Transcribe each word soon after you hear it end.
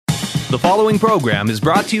The following program is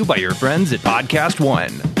brought to you by your friends at Podcast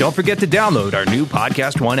One. Don't forget to download our new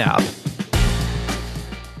Podcast One app.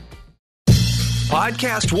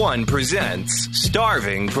 Podcast One presents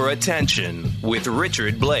Starving for Attention with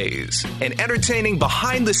Richard Blaze, an entertaining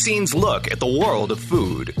behind-the-scenes look at the world of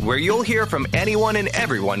food, where you'll hear from anyone and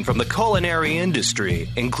everyone from the culinary industry,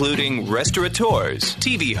 including restaurateurs,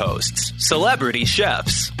 TV hosts, celebrity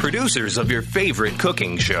chefs, producers of your favorite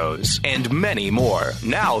cooking shows, and many more.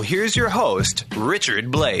 Now, here's your host,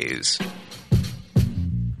 Richard Blaze.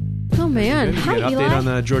 Oh, man. Hi, An Eli. update on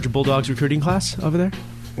the Georgia Bulldogs recruiting class over there?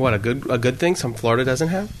 What, a good thing some Florida doesn't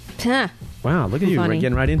have? Huh. Wow, look at you. Funny. We're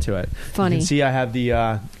getting right into it. Funny. You can see I have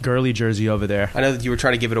the Gurley jersey over there. I know that you were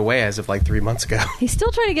trying to give it away as of like 3 months ago. He's still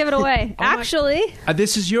trying to give it away. Actually.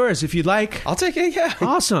 This is yours if you'd like. I'll take it, yeah.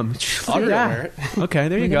 Awesome. I'll Look at wear that. it. Okay,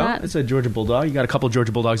 there you Look at go. that. It's a Georgia Bulldog. You got a couple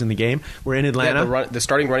Georgia Bulldogs in the game. We're in Atlanta. Yeah, the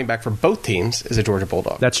starting running back for both teams is a Georgia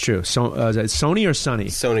Bulldog. That's true. So, is that Sony or Sonny?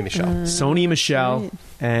 Sony Michelle. Sony Michelle right.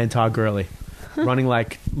 and Todd Gurley. Running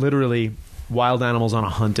like literally wild animals on a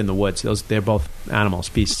hunt in the woods. They're both animals,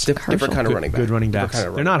 beasts. Different kind of Good- running back. Good running Different backs. kind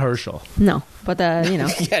of They're not Herschel. No. But, Yeah,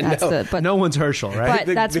 that's no. the... But, No one's Herschel, right?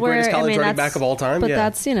 but that's the where... greatest college I mean, running that's, back of all time, But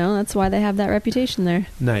yeah. that's why they have that reputation there.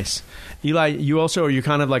 Nice. Eli, you're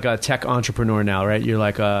kind of like a tech entrepreneur now, right? You're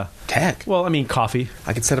like a... Tech. Well, I mean, coffee.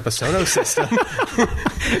 I could set up a Sonos system.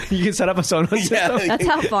 You can set up a Sonos system. Yeah. That's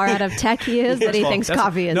how far out of tech he is that he thinks That's-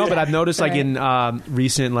 coffee is. No, but I've noticed like Right. in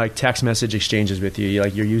recent like text message exchanges with you,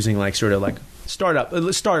 you're using like sort of like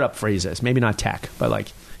startup phrases. Maybe not tech, but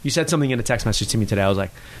like you said something in a text message to me today. I was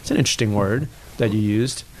like, it's an interesting word that you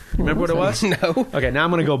used. Remember what it was? No. Okay, now I'm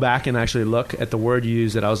going to go back and actually look at the word you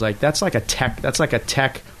used. That I was like, that's like a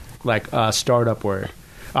tech startup word.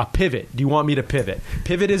 Pivot. Do you want me to pivot?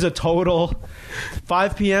 Pivot is a total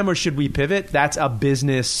 5 p.m. or should we pivot? That's a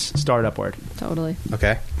business startup word. Totally.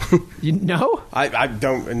 Okay. You know? I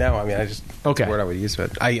don't know. I mean, I just... Okay. It's a word I would use,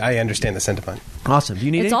 but I understand the sentiment. Awesome. Do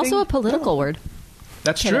you need It's anything? also a political word.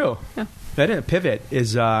 That's Pivot. true. Yeah. That is, pivot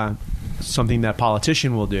is something that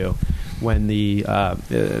politician will do when the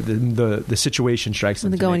situation strikes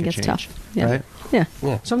them When the to going make a gets change, tough. Yeah. Right? Yeah.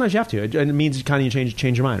 Yeah. Sometimes you have to. It means kind of you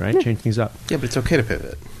change your mind, right? Change things up. Yeah, but it's okay to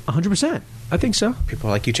pivot. 100%. I think so. People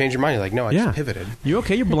are like, you change your mind. You're like, no, I Yeah. just pivoted. You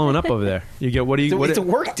okay? You're blowing up over there. You get what do you? It's a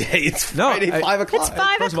work day. It's No, Friday, 5 o'clock. It's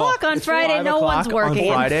 5 First of all, o'clock on it's Friday. 5 No one's o'clock on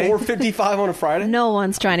working. Friday. 4:55 on a Friday? No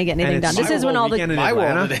one's trying to get anything And done. it's This is when all weekend in My world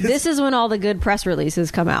Atlanta. it is. This is when all the good press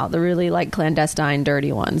releases come out. The really like clandestine,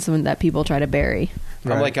 dirty ones that people try to bury.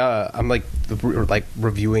 Right. I'm like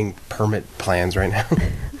reviewing permit plans right now.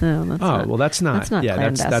 No, that's not. well, that's not. That's not yeah,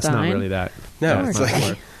 that's not clandestine. really that. No, that's it's not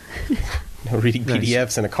like work. reading Nice.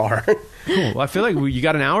 PDFs in a car. Cool. Well, I feel like you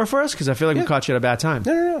got an hour for us because I feel like we caught you at a bad time.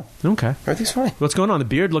 No. Okay. Everything's fine. What's going on? The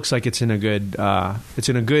beard looks like it's in a good. It's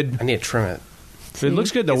in a good. I need to trim it. It looks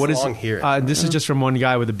good though. It's What is long here. This is just from one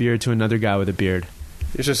guy with a beard to another guy with a beard.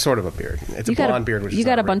 It's just sort of a beard. It's a You got blonde beard. Which you is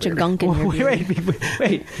got not a bunch red of beard. gunk in your wait, beard.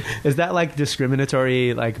 wait. Is that like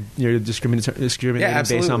discriminatory? Like you're discriminating Yeah,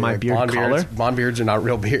 based absolutely. on my Like, beard color? Blonde beards are not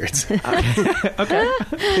real beards. Okay,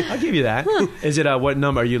 I'll give you that. Is it what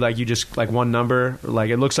number? Are you like you just like one number? Like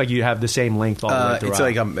it looks like you have the same length all the way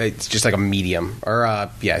throughout. It's just like a medium, or I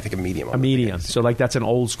think a medium. a medium. So like that's an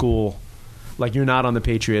old school. Like you're not on the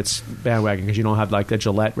Patriots bandwagon because you don't have like the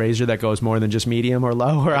Gillette razor that goes more than just medium or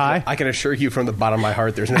low or high. I can assure you from the bottom of my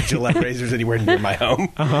heart, there's no Gillette razors anywhere near my home.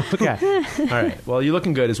 Okay. All right. Well, you're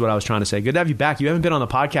looking good is what I was trying to say. Good to have you back. You haven't been on the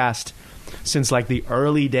podcast since like the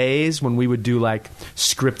early days when we would do like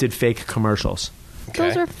scripted fake commercials. Okay.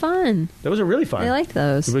 Those are fun. Those are really fun. I liked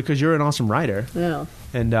those. Because you're an awesome writer. Yeah.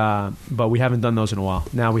 And but we haven't done those in a while.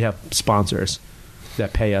 Now we have sponsors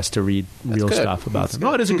that pay us to read real good. stuff about That's them.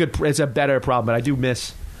 No, it is a good. It's a better problem, but I do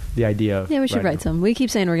miss the idea of Yeah, we should writing. write some. We keep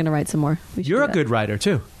saying we're going to write some more. We should You're do a that. good writer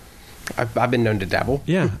too. I've been known to dabble.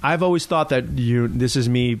 Yeah, I've always thought that this is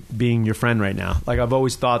me being your friend right now. Like I've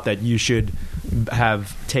always thought that you should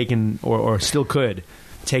have taken or still could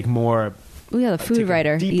take more. We have a food take a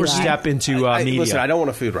writer. deeper Eli. step into media. Listen, I don't want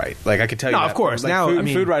to food write. Like I could tell you, No, that. of course. Like, Now, food, I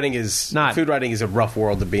mean, food writing is not- food writing is a rough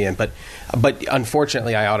world to be in. But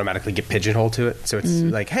unfortunately, I automatically get pigeonholed to it. So it's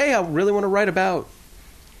like, hey, I really want to write about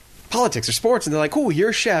politics or sports, and they're like, "Cool, you're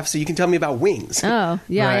a chef, so you can tell me about wings." Oh,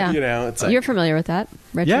 yeah, Right. yeah. You know, it's like, You're familiar with that,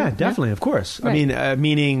 Richard? Yeah, definitely, of course. I Right. mean,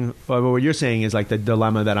 meaning what you're saying is like the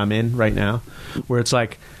dilemma that I'm in right now, where it's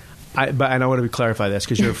like, and I want to clarify this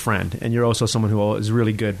because you're a friend and you're also someone who is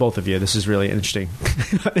really good. Both of you. This is really interesting,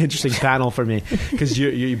 interesting panel for me because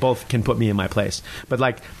you both can put me in my place. But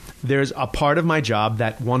like, there's a part of my job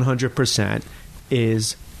that 100%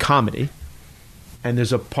 is comedy, and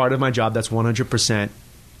there's a part of my job that's 100%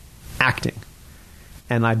 acting.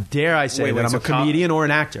 and I dare I say Wait, that I'm so a comedian or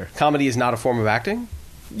an actor. Comedy is not a form of acting?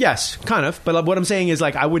 Yes, kind of. But what I'm saying is,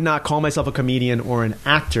 like, I would not call myself a comedian or an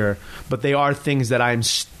actor, but they are things that I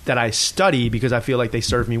study because I feel like they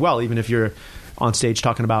serve me well, even if you're on stage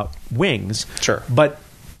talking about wings. Sure. But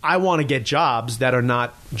I want to get jobs that are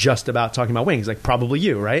not just about talking about wings, like probably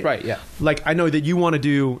you, right? Right, yeah. Like, I know that you want to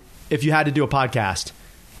do, if you had to do a podcast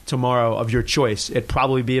tomorrow of your choice, it'd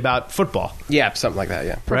probably be about football. Yeah, something like that,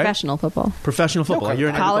 yeah. Professional football. Professional football. No, You're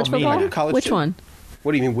an College NFL football? maniac. College Which too. one?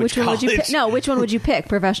 What do you mean, which one would you college? pick? No, which one would you pick,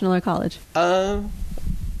 professional or college?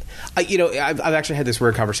 I've actually had this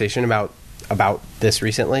weird conversation about this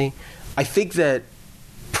recently. I think that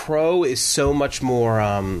pro is so much more.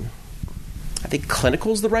 I think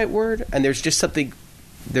clinical is the right word, and there's just something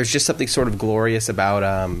sort of glorious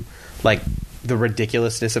about like the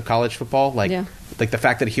ridiculousness of college football, like the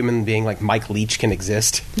fact that a human being like Mike Leach can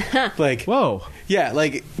exist. Like, Whoa. yeah,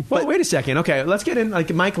 like. Well, wait a second. Okay, let's get in.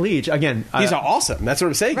 Like Mike Leach again. He's awesome. That's what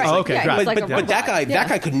I'm saying. Right. Oh, okay, Yeah, great. he's like a But that robot.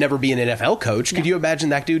 guy could never be an NFL coach. Could you imagine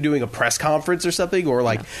that dude doing a press conference or something, or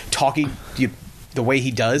like talking the way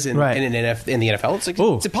he does in the NFL? It's like,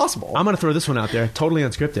 it's impossible. I'm going to throw this one out there, totally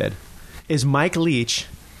unscripted. Is Mike Leach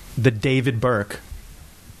the David Burke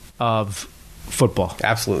of football?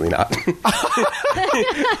 Absolutely not.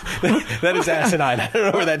 That is asinine. I don't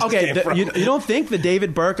know where that just came from. You don't think the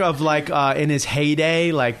David Burke of like in his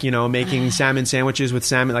heyday, like, you know, making salmon sandwiches with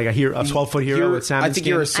salmon, like a 12-foot hero with salmon I think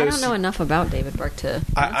skin? you're I don't know enough about David Burke to.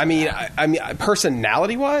 I mean,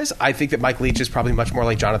 personality-wise, I think that Mike Leach is probably much more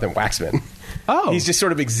like Jonathan Waxman. Oh. He's just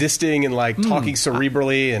sort of existing and like talking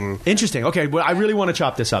cerebrally and. Interesting. Okay, well, I really want to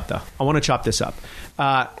chop this up, though. I want to chop this up.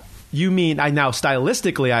 You mean, now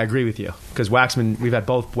stylistically, I agree with you, because Waxman, we've had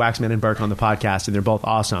both Waxman and Burke on the podcast, and they're both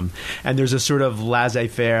awesome. And there's a sort of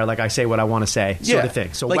laissez-faire, like I say what I want to say sort of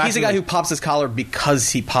thing. So like, he's a guy Waxman- who pops his collar because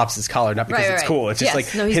he pops his collar, not because it's cool. It's just Yes.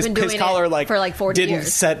 like No, he's been doing his collar it like for like 40 didn't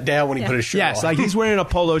years. set down when he put his shirt Yes, on. like he's wearing a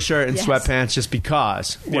polo shirt and Yes. sweatpants just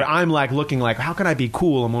because. Where I'm like looking like, how can I be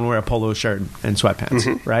cool? I'm going to wear a polo shirt and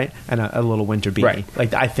sweatpants, right? And a little winter beanie. Right.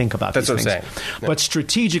 Like, I think about That's these what I'm things. saying. Yeah. But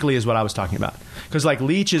strategically is what I was talking about. Because like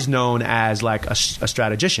Leach is known as like a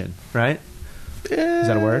strategician, right? Is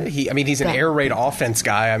that a word? He's an air raid offense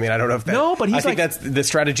guy. I mean, I don't know if that. No, but he's I think like- that's the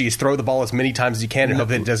strategy is throw the ball as many times as you can and hope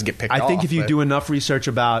that it doesn't get picked off. I think if you but- do enough research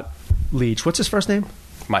about Leach, what's his first name?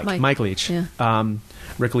 Mike. Mike Leach. Yeah.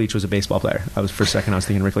 Rick Leach was a baseball player. For a second I was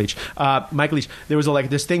thinking Rick Leach. Mike Leach. There was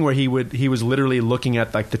this thing where he was literally looking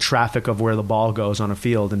at like the traffic of where the ball goes on a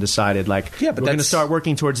field and decided like, Yeah, but we're going to that's- start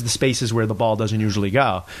working towards the spaces where the ball doesn't usually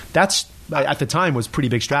go. That's at the time was pretty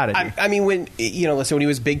big strategy. I mean, when listen, when he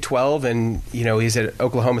was Big 12 and he's at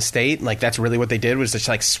Oklahoma State, like that's really what they did was just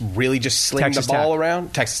like really just sling Texas the ball Tech.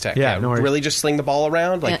 around. Texas Tech, Yeah, no worries. really just sling the ball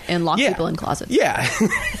around, like And lock people in closets. Yeah,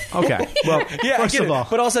 Okay. Well, yeah. I first get of it. all,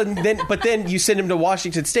 but also then you send him to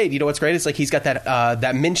Washington State. You know what's great? It's like he's got that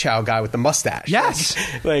Minchow guy with the mustache. yes,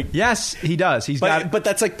 like yes, he does. He's got. but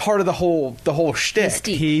that's like part of the whole shtick.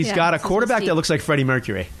 Mystique. He's Yeah, got a it's his quarterback mystique. that looks like Freddie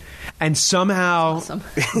Mercury, and somehow Awesome.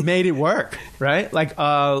 made it work. Right? Like,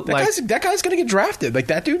 That guy's going to get drafted. Like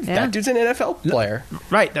that dude. Yeah. That dude's an NFL player.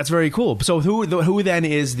 right. That's very cool. So who then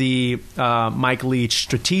is the Mike Leach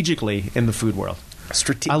strategically in the food world?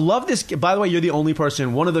 I love this. By the way, you're the only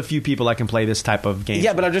person, one of the few people that can play this type of game.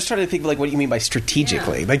 Yeah, but I'm just trying to think of like what you mean by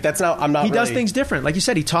strategically. Yeah. Like that's not. I'm not. He does really- things different. Like you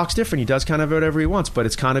said, he talks different. He does kind of whatever he wants, but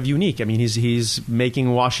it's kind of unique. I mean, he's making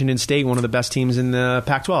Washington State one of the best teams in the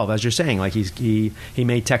Pac-12, as you're saying. Like he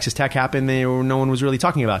made Texas Tech happen. No one was really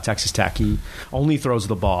talking about Texas Tech. He only throws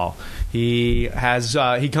the ball. He has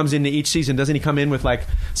he comes into each season. Doesn't he come in with like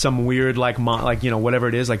some weird like whatever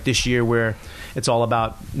it is, like this year where it's all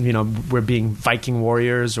about we're being Viking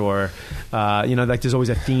warriors or like there's always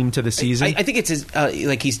a theme to the season. I think it's his,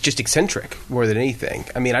 like he's just eccentric more than anything.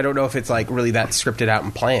 I mean, I don't know if it's like really that scripted out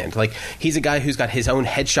and planned. Like he's a guy who's got his own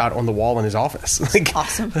headshot on the wall in his office. Like,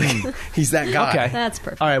 Awesome. he's that guy. Okay. That's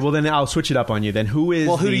perfect. All right, well then I'll switch it up on you. Then who is?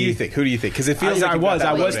 Well, who do the- you think? Who do you think? Because it feels I like you've got was- that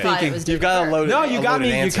I was loaded. thinking- It was You've David got a Burke. loaded. No, a you got loaded me.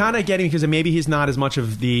 You're answer. kind of getting because maybe he's not as much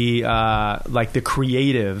of the like the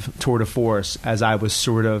creative tour de force as I was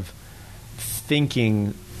sort of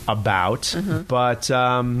thinking about, but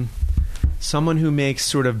someone who makes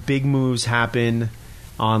sort of big moves happen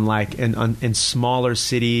on like in smaller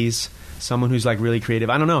cities. Someone who's like really creative.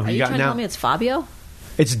 I don't know. Are you trying to tell me it's Fabio?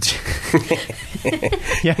 It's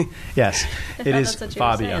yeah, yes, it thought is that's what you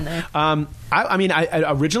were Fabio. saying there. I mean,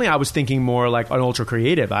 originally I was thinking more like an ultra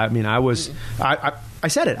creative. I mean, I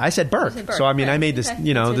said it. I said Burke. Burke. So I mean, Okay. I made this, Okay.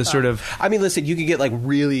 you know, That's your this sort of. I mean, listen, you could get like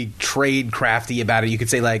really trade crafty about it. You could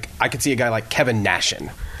say like, I could see a guy like Kevin Nashin,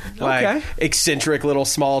 like Okay. eccentric little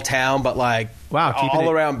small town, but like Wow, keeping all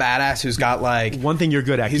it- around badass who's got like. One thing you're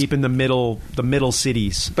good at, keeping the middle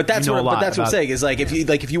cities. But that's You know a what. lot But that's what I'm about- saying is like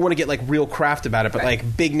if you want to get like real craft about it, but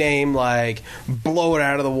like big name, like blow it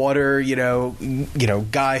out of the water,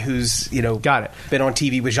 guy who's Got it. been on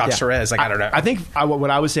TV with Jacques Yeah. Torres. Like I don't know. I think what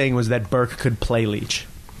I was saying was that Burke could play Leech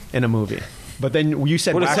in a movie. But then you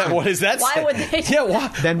said what is Waxman. that? What is that? Why say? would they- Yeah, why?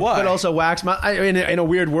 Then, why? but also Waxman in a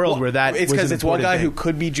weird world where that it's was because an it's one important guy thing. who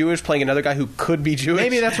could be Jewish playing another guy who could be Jewish.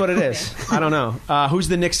 Maybe that's what it is. I don't know. Who's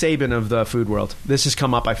the Nick Saban of the food world? This has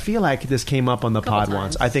come up. I feel like this came up on the Couple pod times.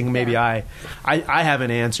 once. I think maybe Yeah. I have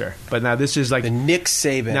an answer, but now this is like. the Nick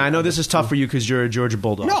Saban. Now I know this is tough for you because you're a Georgia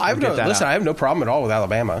Bulldog. No, I have We'll no. get that Listen, out. I have no problem at all with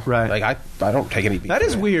Alabama. Right. Like I don't take any. beef That from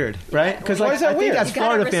is it. weird, right? Because Why like, is that I think weird? as You gotta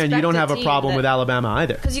Florida fan, you respect don't a have a team problem that- with Alabama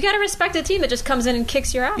either. Because you got to respect a team that just comes in and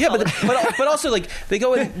kicks your ass. Yeah, all but the time. but also like they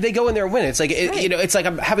go in there and win. It's like Right. it's like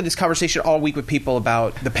I'm having this conversation all week with people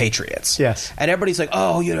about the Patriots. Yes. and everybody's like,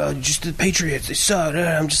 oh, just the Patriots. They suck.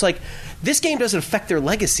 I'm just like, this game doesn't affect their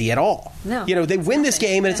legacy at all. No. They win this Nothing.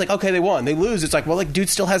 game and it's like, okay, they won. They lose. It's like, well, like dude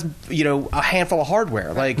still has a handful of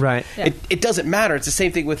hardware. Like Right. Yeah. it doesn't matter. It's the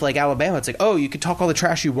same thing with like Alabama. It's like, oh, you can talk all the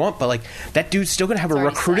trash you want, but like that dude's still gonna have a already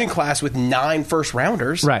recruiting set. class with 9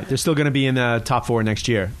 first-rounders. Right, they're still going to be in the top 4 next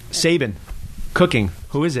year. Saban, cooking.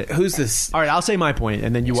 Who is it? Who's this? All right, I'll say my point,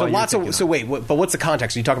 and then you. So what you're lots thinking of. So wait, but what's the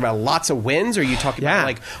context? Are you talking about lots of wins, or are you talking Yeah. about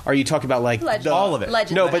like? Are you talking about like Legend. all of it?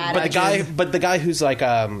 Legend No, would but add but it. the guy who's like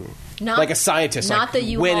like a scientist, Not like the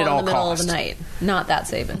U-Haul win in at all the middle costs. of the night. Not that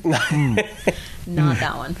Saban. Not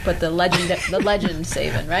that one, but the legend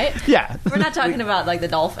Saban, right? Yeah. We're not talking about like the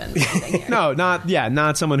Dolphins. or anything here. No,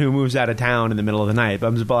 not someone who moves out of town in the middle of the night. But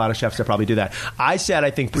there's a lot of chefs that probably do that. I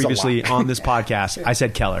think There's a previously lot. on this podcast, I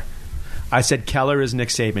said Keller. I said Keller is Nick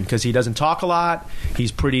Saban because he doesn't talk a lot.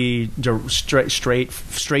 He's pretty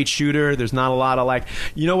straight shooter. There's not a lot of like,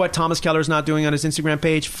 you know what Thomas Keller's not doing on his Instagram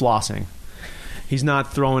page? Flossing. He's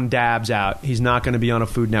not throwing dabs out. He's not going to be on a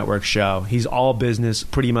Food Network show. He's all business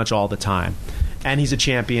pretty much all the time. And he's a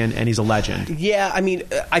champion and he's a legend. Yeah, I mean,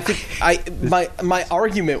 I think my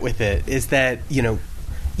argument with it is that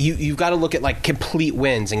you've got to look at like complete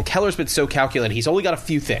wins, and Keller's been so calculated. He's only got a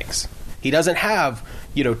few things. He doesn't have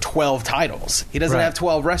 12 titles. He doesn't Right. have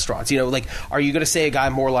 12 restaurants. Like, are you going to say a guy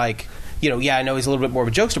more like yeah, I know he's a little bit more of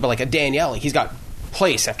a jokester, but like a Danielle, he's got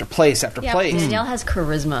place after place after Yeah, place. but Danielle has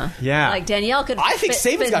charisma. Yeah. like Danielle could. I think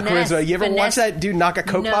Saban's got charisma. You ever watch that dude knock a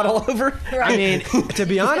Coke No. bottle over? Right. I mean, to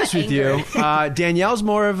be He's got honest with you, anger. Danielle's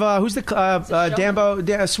more of who's the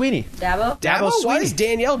Sweeney. Dabo. Dabo Why Sweeney. is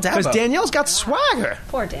Danielle Dabo? Because Danielle's got swagger.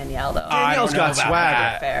 Poor Danielle though. I Danielle's don't know got about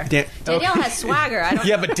swagger. Fair. Dan- Danielle has swagger. I don't.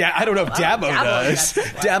 Yeah, but I don't know if Dabo does. got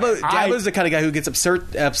swagger. Dabo's the kind of guy who gets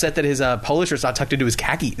upset that his polo shirt's not tucked into his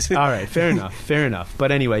khakis. All right, fair enough.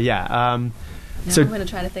 But anyway, yeah. Now So I'm going to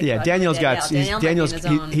try to think. yeah, about Daniel's Danielle. got Danielle's might be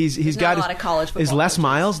in his own- he's there's got not a lot of college is football Les coaches.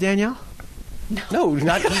 Miles Danielle? No,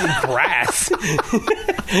 not eating grass.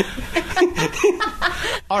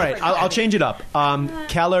 All right, I'll change it up.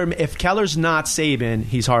 Keller, if Keller's not Saban,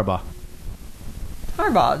 he's Harbaugh.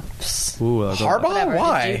 Harbaugh. Ooh, I'll go- Harbaugh? Whatever.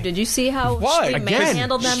 Why? Did you see how Why? Street Again,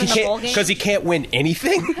 manhandled them in the bowl game? Because he can't win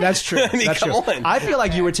anything. That's true. I mean, That's come true. on. I feel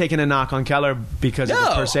like you were taking a knock on Keller because of his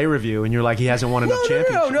No. per se review, and you're like he hasn't won enough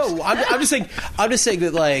championships. No. I'm just saying. I'm just saying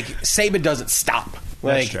that like Saban doesn't stop.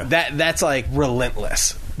 Like true. that's like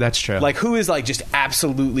relentless. That's true. Like who is like just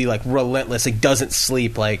absolutely like relentless? Like doesn't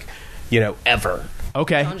sleep. Like ever.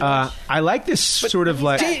 okay, John George. I like this sort of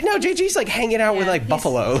like. JG's like hanging out with Yeah, like he's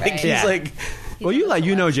Buffalo. Like right. he's Yeah. like. Well, you like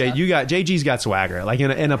Stuff. JG's got swagger, like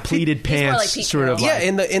in a pleated He's more pants like Pete sort of Carroll. like.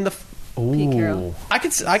 Yeah, in the Pete Carroll. I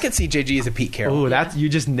could see JG as a Pete Carroll. Ooh, that you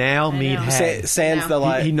just nail I meat know. head. Sans the No.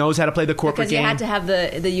 like. He knows how to play the corporate Because you game. had to have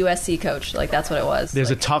the USC coach. Like that's what it was. There's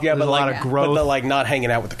like, a tough. yeah, there's but a lot like, of growth. but the like not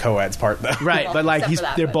hanging out with the co-eds part though. Right, Well, but like except for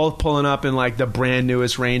that, they're but- both pulling up in like the brand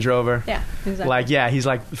newest Range Rover. Yeah, exactly. Like he's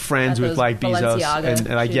like friends Got with those like Bezos Balenciaga and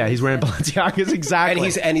like he's shoes, wearing yeah. Balenciagas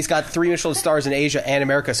exactly. And he's got 3 Michelin stars in Asia and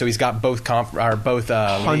America, so he's got both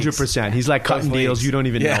 100%. He's like cutting Both deals leagues. you don't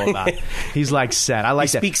even Yeah. know about. He's like set. I like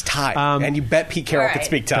He that. speaks Thai, and you bet Pete Carroll All could right.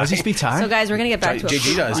 speak Thai. Does he speak Thai? So guys, we're gonna get back to a JG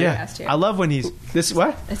food does, yeah, podcast here. I love when he's this.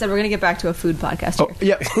 What? I said we're gonna get back to a food podcast Oh,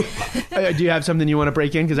 here. yeah. Do you have something you want to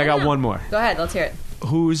break in? Because I got No. one more. Go ahead, let's hear it.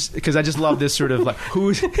 Because I just love this sort of like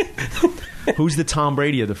who's the Tom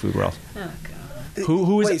Brady of the food world? Oh god.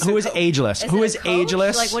 Who Wait, is so- ageless? Who it is a coach?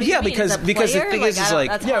 ageless? Like, what do you Yeah, mean? because- Is it a because the player? thing is I don't- like-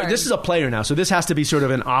 that's yeah, hard. this is a player now, so this has to be sort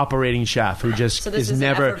of an operating chef who just So this is is an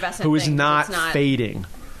never, effervescent who is thing, not it's not- fading,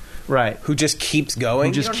 right? Who just keeps going?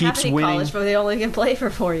 Who just You don't have keeps any winning. college, but they only can play for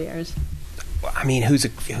 4 years. I mean, who's a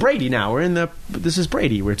Brady now. This is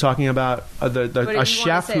Brady. We're talking about But if you a wanna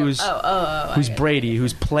chef say- who's I who's get it. Brady,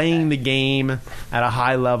 who's playing the game at a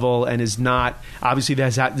high level and is not obviously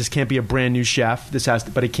this can't be a brand new chef.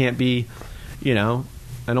 But it can't be,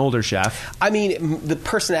 an older chef. I mean, the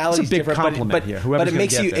personality It's a big is different, compliment but here. but Whoever's it gonna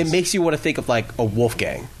makes get you this. it makes you want to think of like a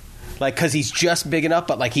Wolfgang, like because he's just big enough,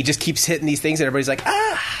 but like he just keeps hitting these things, and everybody's like,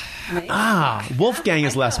 Wolfgang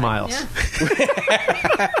is Les Miles.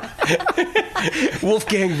 Yeah.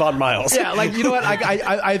 Wolfgang von Miles. Yeah, like you know what?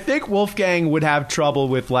 I think Wolfgang would have trouble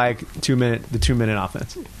with like the 2 minute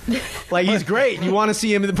offense. Like he's great. You want to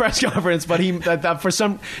see him in the press conference, but for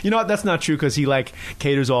some, that's not true because he like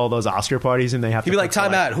caters all those Oscar parties and they have He'd to be like, cook for,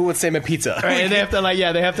 time out. Who wants salmon pizza? Right, and they have to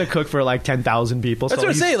they have to cook for like 10,000 people. That's so what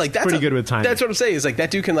I'm he's saying. Like that's pretty good with timing. That's what I'm saying. Is like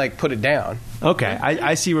that dude can like put it down. Okay,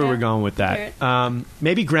 I see where Yeah. we're going with Hear that.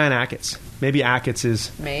 Maybe Grant Achatz. Maybe Achatz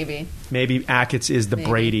is Maybe. the Maybe.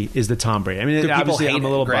 Brady, is the Tom Brady. I mean, Do people obviously hate I'm a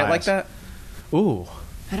little Grant biased. like that? Ooh,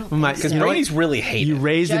 I don't My- think Because so. know what? Brady's really hated. you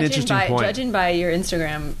raised an interesting point. Judging by your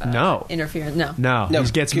Instagram No. interference, no. No, No, he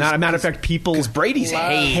gets 'cause- matter of fact, people Because Brady's Love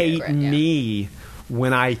hated. hate Grant, yeah. me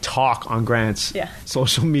when I talk on Grant's Yeah.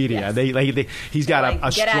 social media. Yes. He's got Like, a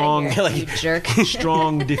get strong, out of here, you jerk.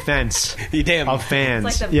 strong defense You damn. of fans.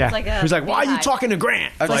 It's like the- yeah, it's like a he's like, "Why are you beehive." talking to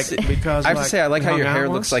Grant?" I have to Like, say- because I have to say, I like we how your hung out hair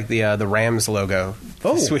once. looks like the Rams logo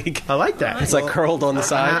this week. I like that. It's like curled on the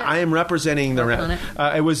side. I am representing the Work Rams.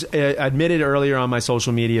 on It was admitted earlier on my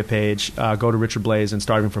social media page. Go to Richard Blaze and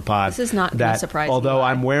Starving for Pod. This is not gonna that surprise me, although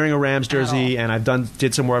why? I'm wearing a Rams jersey all. and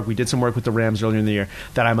we did some work with the Rams earlier in the year,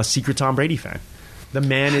 that I'm a secret Tom Brady fan. The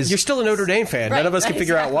man is You're still a Notre Dame fan. None Right, of us can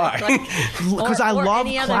figure out exactly. why. because Or- I or love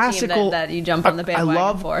any other classical. team that you jump on the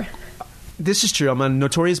bandwagon for. This is true. I'm a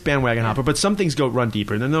notorious bandwagon hopper, but some things run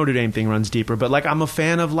deeper. The Notre Dame thing runs deeper, but like I'm a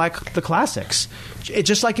fan of like the classics,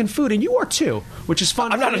 just like in food, and you are too, which is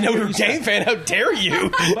fun. I'm not a Notre Dame fan. How dare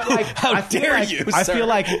you? But like, How I feel dare like- you? I sir. feel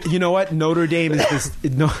like you know what Notre Dame is this.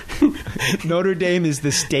 Notre Dame is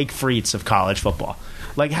the steak frites of college football.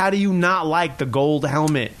 Like, how do you not like the gold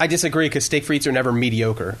helmet? I disagree because steak frites are never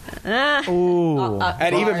mediocre, Ooh,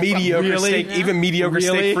 and even mediocre Really? mediocre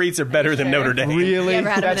Really? steak frites are better than Sure. Notre Dame. really? You ever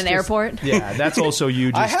had them in That's an just- airport? Yeah, that's also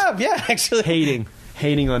you just I have, yeah, actually.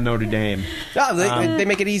 hating on Notre Dame. No, they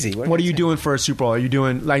make it easy. What are you doing for a Super Bowl? Are you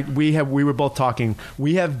doing like we were both talking?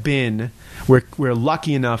 We're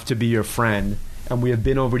lucky enough to be your friend, and we have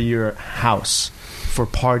been over to your house for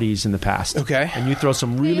parties in the past. Okay. And you throw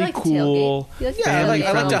some you really like to cool tailgate. You like to family tailgate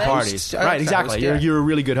a friendly little bit. parties. I like Right, to exactly. host, yeah. You're a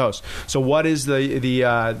really good host. So what is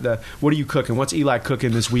the what are you cooking? What's Eli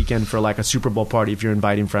cooking this weekend for like a Super Bowl party if you're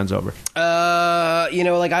inviting friends over?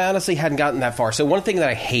 Like I honestly hadn't gotten that far. So one thing that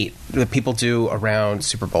I hate that people do around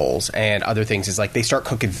Super Bowls and other things is like they start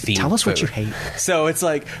cooking themed Tell us what food. you hate. So it's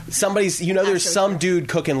like there's That's so some true. dude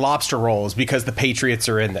cooking lobster rolls because the Patriots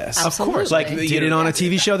are in this. Absolutely. Like Did it on a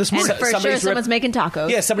TV show this And morning? for sure, somebody's someone's making tacos.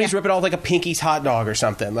 Yeah, somebody's ripping off like a Pinky's hot dog or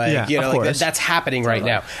something. Like Yeah, of like course. that's happening right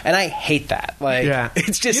now, and I hate that. Like, Yeah,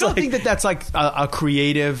 it's just you don't like think that that's like a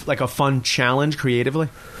creative, like a fun challenge creatively,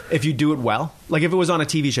 if you do it well. Like if it was on a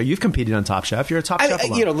TV show, you've competed on Top Chef. You're a Top Chef.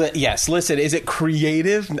 alum. yes. Listen, is it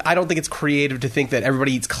creative? I don't think it's creative to think that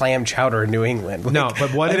everybody eats clam chowder in New England. Like, No,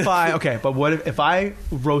 but what if But what if I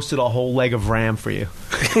roasted a whole leg of ram for you?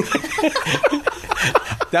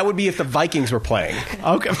 that would be if the Vikings were playing.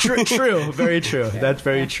 Okay, true, very true. That's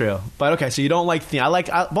very true. But okay, so you don't like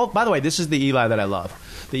well, by the way, this is the Eli that I love.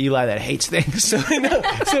 The Eli that hates things.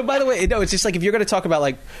 So by the way, it's just like if you're going to talk about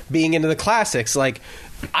like being into the classics, like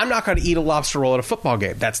I'm not going to eat a lobster roll at a football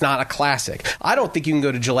game. That's not a classic. I don't think you can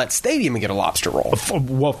go to Gillette Stadium and get a lobster roll.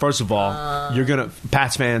 Well, first of all, you're gonna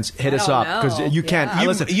Pats fans hit I us don't up because know. you can't. Yeah.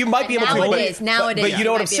 Listen, You might be able to, Nowadays, but you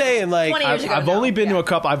know what I'm saying? Like, 20 years ago, I've only no. been to Yeah. a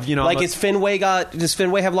couple. like does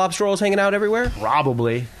Fenway have lobster rolls hanging out everywhere?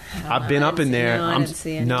 probably. I've been I up didn't in see- there. no, I didn't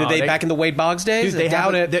see any. No, Did they back in the Wade Boggs days? Dude, they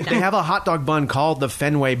doubt have it. They have a hot dog bun called the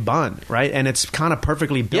Fenway bun, right? And it's kind of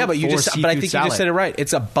perfectly built. Yeah, but for seafood I think you just said it right.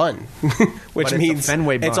 It's a bun, which But it's a means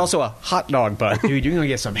Fenway bun. it's also a hot dog bun. Dude, you're gonna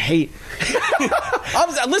get some hate.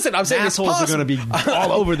 I'm saying it's Assholes are possible. gonna be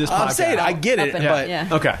all over this podcast. I'm saying I get it, Up and but up, yeah.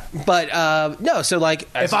 Okay. but no. So like,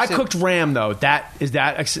 If I cooked ram, though, would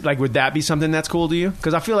that be something that's cool to you?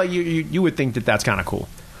 Because I feel like you would think that that's kind of cool.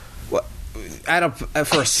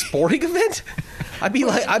 for a sporting event, I'd be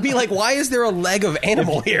like, why is there a leg of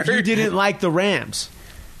animal here? You didn't like the Rams.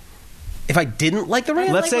 If I didn't like the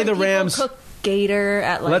Rams, Let's say when the people Rams- cook gator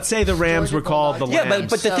at like. Let's say the Rams Georgia were called Bulldogs. the Yeah, Lambs.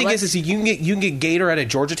 but the So thing let's- is you can get gator at a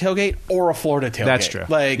Georgia tailgate or a Florida tailgate. That's true.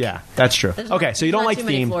 Like, yeah, that's true. There's Okay, not- so you don't there's like not too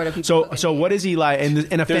many theme. Florida people So cooking what is he like in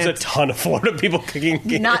a there's a ton of Florida people cooking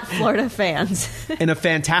gator. Not Florida fans. in a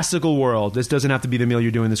fantastical world? This doesn't have to be the meal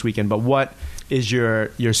you're doing this weekend, but what is your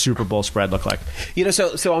Super Bowl spread look like? You know,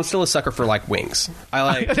 so I'm still a sucker for like wings. I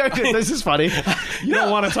like. This is funny. You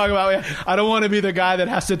don't want to talk about. I don't want to be the guy that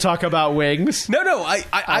has to talk about wings. No, I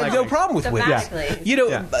have like no wings. problem with wings. Thematically.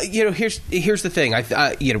 You know, here's the thing.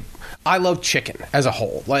 I love chicken as a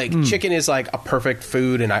whole. Like chicken is like a perfect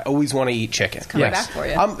food, and I always want to eat chicken. Coming Yes. back for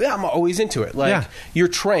you. I'm always into it. Like Yeah. you're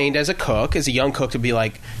trained as a cook, as a young cook, to be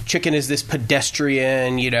like chicken is this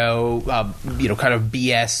pedestrian, kind of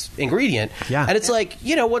BS ingredient. Yeah. and it's like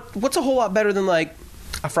what's a whole lot better than like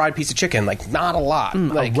a fried piece of chicken? Like not a lot.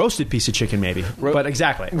 Like a roasted piece of chicken, maybe. But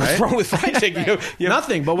exactly. what's Right? wrong with fried chicken?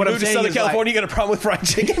 Nothing, but what you I'm move to saying Southern is, like- California, you got a problem with fried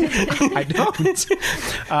chicken? I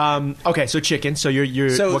don't. Okay, so chicken. So you're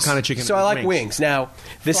what kind of chicken? So I like wings. Now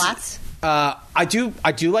this Flats? I do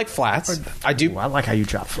like flats. I do. Ooh, I like how you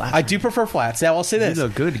drop flats. I do prefer flats. Now I'll say this: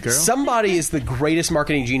 look good, girl. Somebody is the greatest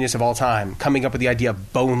marketing genius of all time, coming up with the idea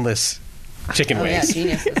of boneless chicken Oh, yeah, wings.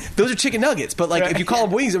 geniuses. Those are chicken nuggets, but like if you call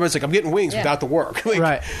them wings, everyone's like, "I'm getting wings Yeah. without the work." Like,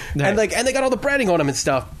 Right. And they got all the breading on them and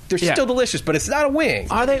stuff. They're Yeah. still delicious, but it's not a wing.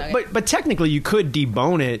 Are they? But technically, you could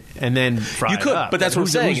debone it and then fry You it could, up. but that's what I'm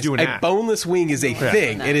Who's- saying. Who's doing A that? boneless wing is a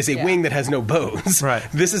thing. It is a Yeah. wing that has no bones. Right.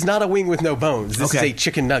 This is not a wing with no bones. This Okay. is a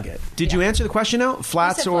chicken nugget. Did you answer the question now?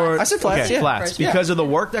 Flats said or flats. I said flats, Okay, yeah. flats First, yeah. because of the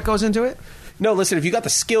work that goes into it. No, listen. If you got the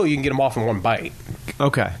skill, you can get them off in one bite.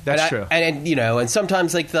 Okay, that's and true. And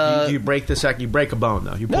sometimes like you break the you break a bone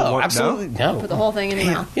though. You pull no, one, absolutely no. Put the whole thing in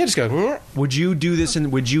your mouth. Yeah, just go. "Mm." Would you do this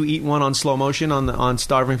and would you eat one on slow motion on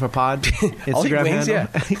Starving for Pod Instagram I'll eat wings, handle?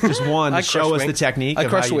 yeah. Just one to I show crush us the wings. technique. I of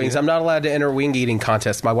crush how you wings. do it. I'm not allowed to enter a wing eating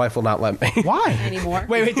contest. My wife will not let me. Why Anymore.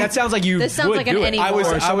 Wait, that sounds like you. This sounds would like an do it. anymore. I was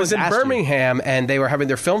Or in someone's asked you. Birmingham, and they were having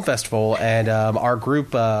their film festival, and our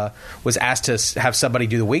group was asked to have somebody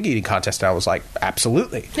do the wing eating contest, and I was like,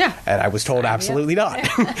 absolutely. Yeah. And I was told absolutely not.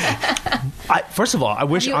 First of all, I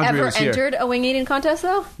wish Have you Andrea ever was here. entered a wing eating contest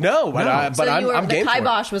though? No, but I'm the game for it.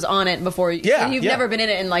 kibosh was on it before you. Yeah, so you've yeah. never been in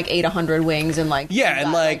it and like ate 100 wings and like Yeah,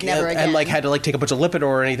 and never again. and like had to like take a bunch of Lipitor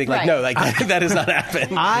or anything. Like Right. no, like that has not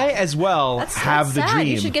happened. I as well That's have the sad. dream.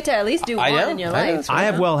 You should get to at least do I one know, in your I know, life. that's I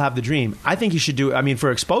have well have the dream. I think you should do. I mean,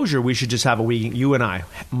 for exposure, we should just have a week. You and I,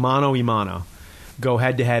 mano y mano, go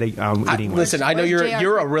head to head eating wings. Listen, I know Where's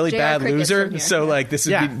you're a really JR bad Cricket's loser, from here? so like this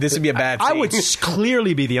would be a bad. I would scene.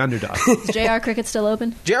 clearly be the underdog. Is JR Cricket still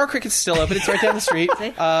open? JR Cricket's still open. It's right down the street.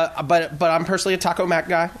 See? But I'm personally a Taco Mac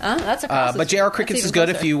guy. That's across the But street. JR That's Cricket's even is good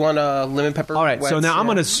closer. if you want a lemon pepper. All right, so wets, now I'm yeah.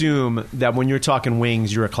 going to assume that when you're talking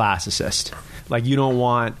wings, you're a classicist. Like you don't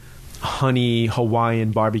want honey Hawaiian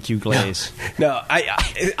barbecue glaze. No, I'm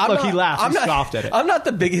Look, not, he laughed. I'm He not, scoffed at it. I'm not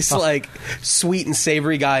the biggest like sweet and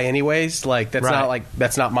savory guy, anyways. Like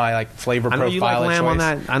that's not my like flavor I know profile. you like of lamb on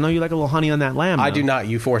choice. that. I know you like a little honey on that lamb. I though. do not.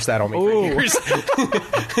 You forced that on me Ooh. for years.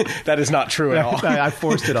 That is not true at all. I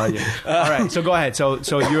forced it on you. All right, so go ahead. So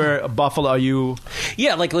you're a Buffalo. Are you?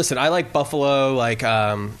 Yeah, like listen, I like buffalo. Like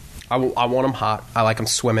I want them hot. I like them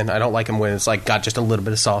swimming. I don't like them when it's like got just a little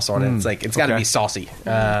bit of sauce on it. It's like it's got to okay. be saucy.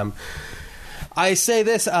 I say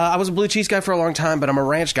this. I was a blue cheese guy for a long time, but I'm a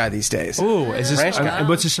ranch guy these days. Ooh, is this? Ranch guy.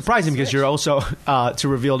 Which is surprising because you're also to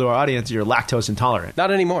reveal to our audience you're lactose intolerant.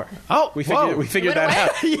 Not anymore. Oh, we whoa. figured Went that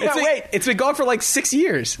away. out. Yeah, It's been gone for like 6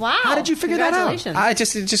 years. Wow. How did you figure that out?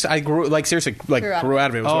 Congratulations. I grew like seriously like grew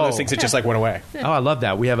out of it. It was one of Oh. those things that just like went away. Oh, I love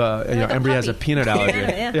that. We have like a Embry has a puppy. peanut allergy.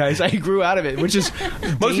 Yeah. He's like, he grew out of it, which is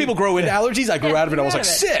Most people grow into allergies. I grew out of it. I was like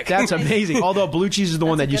sick. that's amazing. Although blue cheese is the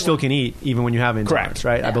one That's that a you good still one. can eat even when you have intolerance,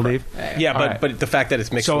 right? I believe. Yeah, All right. but the fact that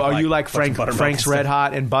it's mixed. So with, are you like lots of buttermilk Frank's and Red stuff.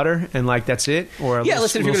 Hot and butter and like that's it? Or a Yeah, little,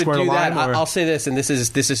 listen. If you're little going to do squirt of that, lime, or- I'll say this, and this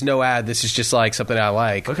is no ad. This is just like something I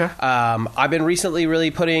like. Okay. I've been recently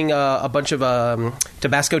really putting a bunch of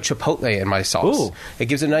Tabasco chipotle in my sauce. Ooh. It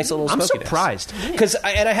gives a nice little. I'm smokiness. surprised. Because I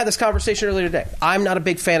had this conversation earlier today. I'm not a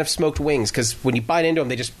big fan of smoked wings because when you bite into them,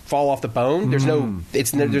 they just fall off the bone. There's no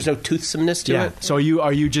there's no toothsomeness to Yeah. it. So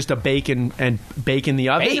are you just a bacon and bake in the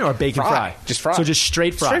oven Bake. or bacon fry? Just fry. So just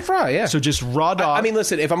straight fry. Straight fry, yeah. So just raw dog. I mean,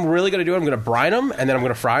 listen. If I'm really going to do it, I'm going to brine them and then I'm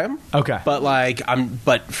going to fry them. Okay. But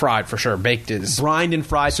fried for sure. Baked is brined and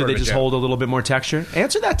fried so Sort they of a just joke. hold a little bit more texture.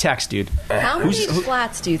 Answer that text, dude. How many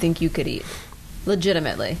flats do you think you could eat?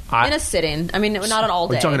 Legitimately. I- in a sitting. I mean, not an all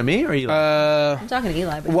day. Are you talking to me or Eli? I'm talking to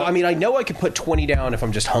Eli. But Well, I mean, I know I could put 20 down if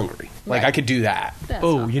I'm just hungry. Like, Right. I could do that. That's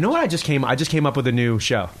Oh, not- you know what? I just came up with a new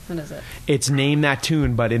show. What is it? It's Name That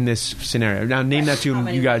Tune, but in this scenario. Now, Name That How Tune,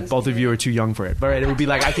 many you guys, wings both can of you you do? are too young for it. But right, it would be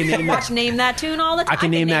like, I can name Watch that. Name That Tune all the time. I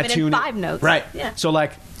can name that it tune in 5 notes. Right. Yeah. So,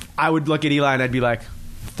 like, I would look at Eli and I'd be like,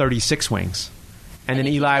 36 wings. And then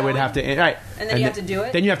you keep Eli would going? have to, right. And then you have to do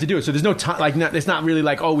it? Then you have to do it. So there's no time, like, it's not really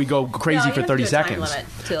like, oh, we go No, crazy you for have to 30 do a time seconds. limit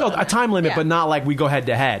to No, a limit. time limit, Yeah. but not like we go head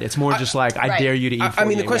to head. It's more just like, I Right. dare you to eat I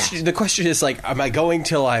mean, 48 the question is like, am I going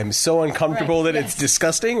till I'm so uncomfortable Right, that yes. it's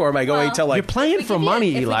disgusting, or am I going Well, till like You're playing we for give you- money,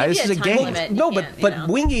 if we Eli. give This you is a a time game. limit, No, you but can't, but you know.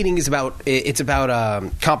 wing eating is about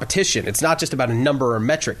competition. It's not just about a number or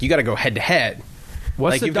metric. You got to go head to head.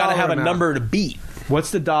 What's Like the you've got to dollar have a amount? number to beat.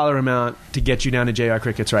 What's the dollar amount to get you down to JR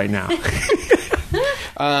Crickets right now?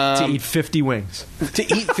 To eat 50 wings. To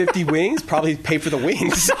eat 50 wings, probably pay for the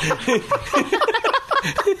wings.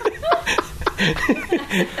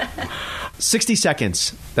 60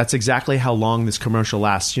 seconds. That's exactly how long this commercial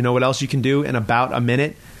lasts. You know what else you can do in about a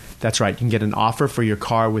minute? That's right. You can get an offer for your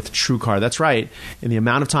car with TrueCar. That's right. In the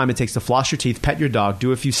amount of time it takes to floss your teeth, pet your dog,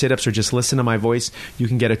 do a few sit-ups, or just listen to my voice, you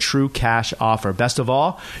can get a true cash offer. Best of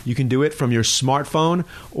all, you can do it from your smartphone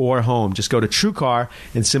or home. Just go to TrueCar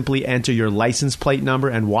and simply enter your license plate number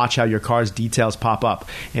and watch how your car's details pop up.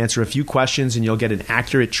 Answer a few questions and you'll get an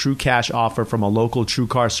accurate true cash offer from a local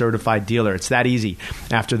TrueCar certified dealer. It's that easy.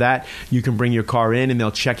 After that, you can bring your car in and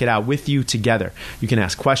they'll check it out with you together. You can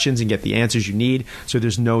ask questions and get the answers you need, so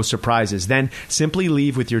there's no surprises. Then simply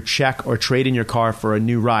leave with your check or trade in your car for a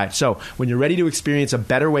new ride. So when you're ready to experience a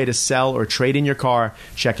better way to sell or trade in your car,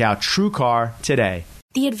 check out TrueCar today.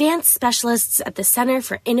 The advanced specialists at the Center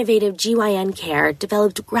for Innovative GYN Care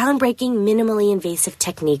developed groundbreaking minimally invasive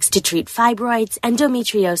techniques to treat fibroids,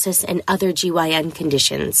 endometriosis, and other GYN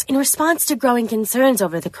conditions. In response to growing concerns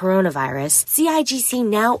over the coronavirus, CIGC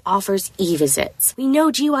now offers e-visits. We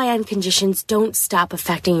know GYN conditions don't stop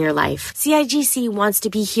affecting your life. CIGC wants to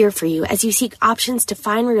be here for you as you seek options to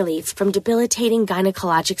find relief from debilitating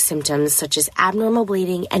gynecologic symptoms such as abnormal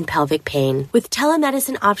bleeding and pelvic pain. With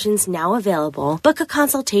telemedicine options now available, book a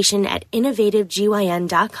consultation at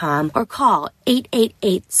innovativegyn.com or call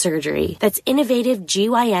 888-SURGERY. That's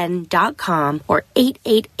innovativegyn.com or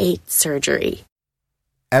 888-SURGERY.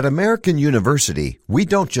 At American University, we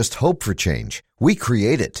don't just hope for change, we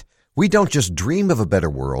create it. We don't just dream of a better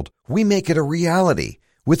world, we make it a reality.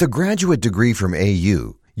 With a graduate degree from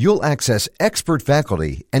AU, you'll access expert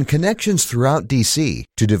faculty and connections throughout DC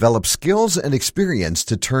to develop skills and experience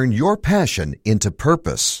to turn your passion into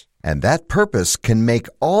purpose. And that purpose can make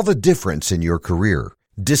all the difference in your career.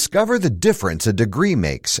 Discover the difference a degree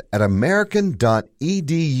makes at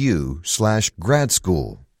american.edu/grad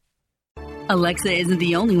school. Alexa isn't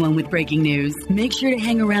the only one with breaking news. Make sure to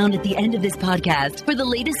hang around at the end of this podcast for the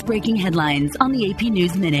latest breaking headlines on the AP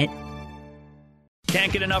News Minute.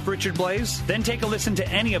 Can't get enough Richard Blais? Then take a listen to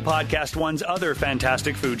any of Podcast One's other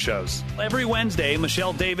fantastic food shows. Every Wednesday,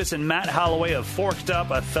 Michelle Davis and Matt Holloway of Forked Up,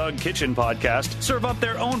 a Thug Kitchen podcast, serve up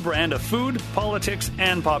their own brand of food, politics,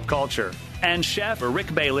 and pop culture. And chef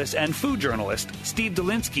Rick Bayless and food journalist Steve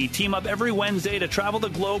Dolinsky team up every Wednesday to travel the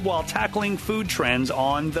globe while tackling food trends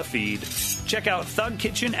on The Feed. Check out Thug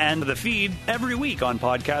Kitchen and The Feed every week on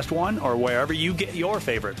Podcast One or wherever you get your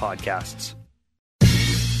favorite podcasts.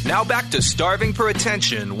 Now back to Starving for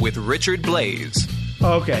Attention with Richard Blais.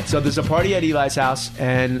 Okay, so there's a party at Eli's house,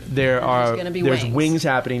 and there's gonna be wings. wings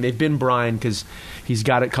happening. They've been brined because he's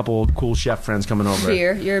got a couple cool chef friends coming over.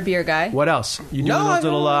 Beer. You're a beer guy. What else? You doing No, those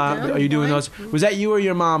little? Are you doing wine. those? Was that you or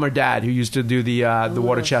your mom or dad who used to do the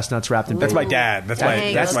water chestnuts wrapped in? That's paper? my dad. That's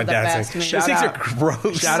Dang, my those are the dad's best, thing. man. Those things Shout are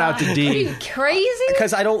gross. Shout out to Are D. you crazy?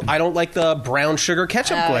 Because I don't like the brown sugar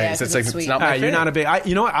ketchup Oh, yeah, glaze. 'cause it's like it's sweet. it's not my You're thing. not a big.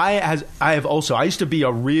 You know what? I have also. I used to be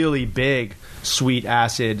a really big sweet,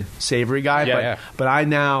 acid, savory guy. Yeah, but I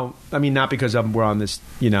now. I mean, not because we're on this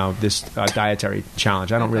dietary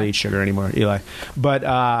challenge. I don't really eat sugar anymore, Eli. But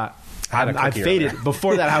had a I've cookie faded. earlier.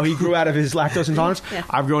 Before that, how he grew out of his lactose intolerance, Yeah.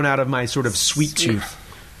 I've grown out of my sort of sweet tooth.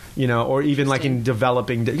 Or even like in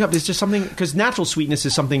developing. There's just something, because natural sweetness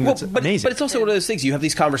is something that's amazing. But it's also one of those things. You have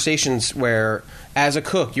these conversations where, as a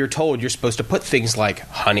cook, you're told you're supposed to put things like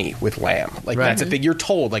honey with lamb. Like Right. that's a thing you're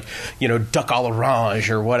told. Like duck à l'orange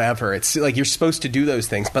or whatever. It's like you're supposed to do those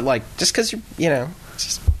things. But like just because it's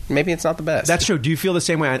just maybe it's not the best. That's true. Do you feel the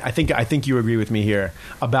same way? I think you agree with me here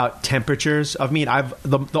about temperatures of meat.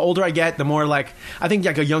 The older I get, the more like I think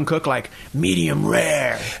like a young cook, like medium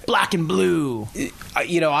rare, black and blue.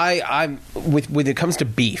 I'm when it comes to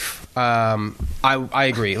beef, I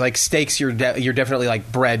agree. Like steaks, you're definitely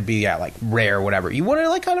like bread, like rare or whatever. You want it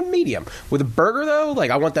like kind of medium. With a burger though,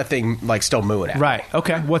 like I want that thing like still mooing at me. Right.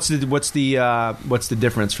 Okay. What's the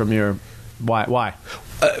difference from your why?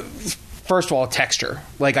 First of all, texture.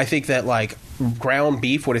 Like I think that like ground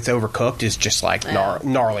beef when it's overcooked is just like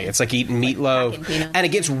gnarly. It's like eating meatloaf, and it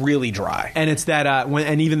gets really dry. And it's that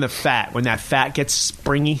and even the fat, when that fat gets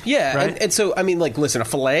springy. Yeah, right? and so I mean, like, listen, a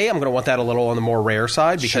fillet, I'm going to want that a little on the more rare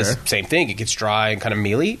side because same thing, it gets dry and kind of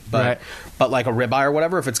mealy. But like a ribeye or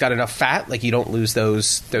whatever, if it's got enough fat, like you don't lose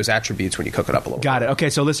those attributes when you cook it up a little. Got it. Okay,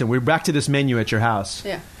 so listen, we're back to this menu at your house.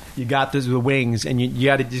 Yeah. You got the wings, and you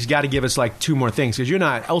got to give us like two more things because you're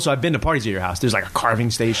not. Also, I've been to parties at your house. There's like a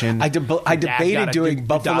carving station. I debated doing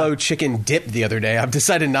buffalo chicken dip the other day. I've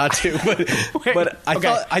decided not to, but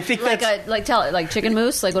I think like chicken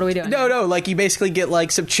mousse. Like what are we doing? No. Like you basically get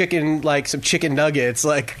like some chicken nuggets,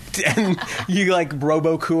 like, and you like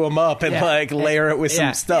Roboku them up and like layer it with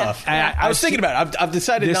some stuff. Yeah. I was thinking about it. I've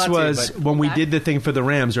decided this not to. This was when we did the thing for the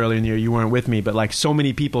Rams earlier in the year. You weren't with me, but like so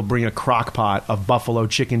many people bring a crock pot of buffalo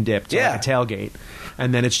chicken dip to like a tailgate,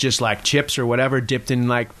 and then it's just like chips or whatever dipped in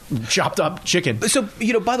like chopped up chicken. So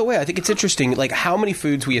by the way, I think it's interesting like how many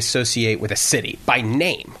foods we associate with a city by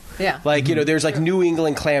name. Yeah. Like, there's like New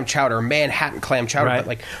England clam chowder, Manhattan clam chowder, but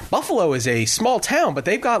like Buffalo is a small town, but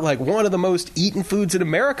they've got like one of the most eaten foods in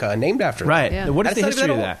America named after them. Right. Yeah. What is the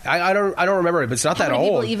history of that? I don't remember it, but it's not that How many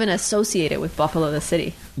old. people even associate it with Buffalo the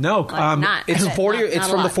city? No, it's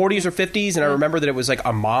from the 40s or 50s, and I remember that it was like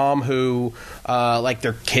a mom who like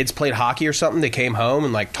their kids played hockey or something. They came home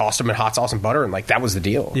and like tossed them in hot sauce and butter, and like that was the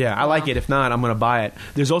deal. Yeah, I like it. If not, I'm going to buy it.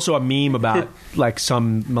 There's also a meme about like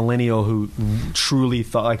some millennial who truly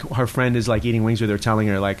thought like her friend is like eating wings with her, telling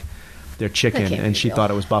her like they're chicken, and she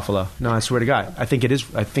thought it was buffalo. No, I swear to God, I think it is.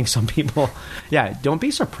 I think some people, don't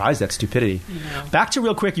be surprised at stupidity. No. Back to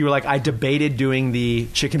real quick, you were like, I debated doing the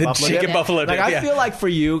chicken buffalo. Like I feel like for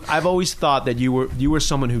you, I've always thought that you were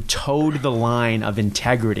someone who towed the line of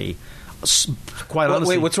integrity. Quite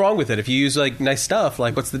honestly, wait, what's wrong with it? If you use like nice stuff,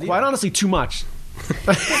 like what's the deal? Quite honestly, too much.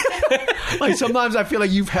 Like sometimes I feel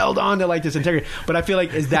like you've held on to like this integrity, but I feel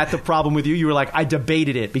like is that the problem with you? You were like, I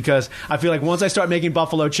debated it because I feel like once I start making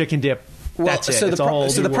buffalo chicken dip, that's it. So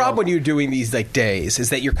it's the problem when you're doing these like days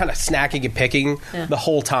is that you're kind of snacking and picking the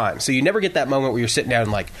whole time. So you never get that moment where you're sitting down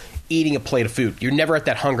and like eating a plate of food. You're never at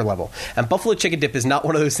that hunger level. And buffalo chicken dip is not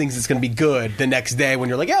one of those things that's going to be good the next day when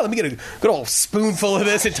you're like, let me get a good old spoonful of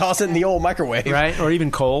this and toss it in the old microwave. Right? Or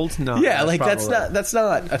even cold? No. Yeah, like that's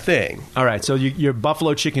not a thing. All right, so your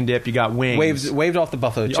buffalo chicken dip, you got wings. Waved off the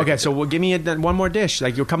buffalo chicken dip. So give me one more dish.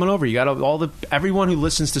 Like you're coming over. You got everyone who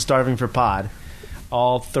listens to Starving for Pod,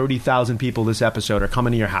 all 30,000 people this episode are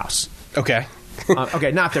coming to your house. Okay.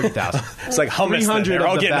 Okay, not 30,000. It's like hummus. 300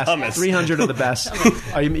 of the best. Hummus. 300 of the best.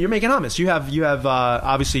 You're making hummus. You have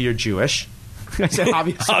obviously you're Jewish. I said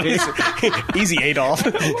obviously. Easy, Adolf.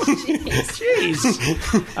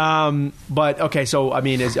 Jeez. But okay, so I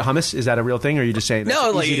mean, is hummus, is that a real thing, or are you just saying?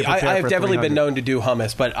 No, like I've definitely been known to do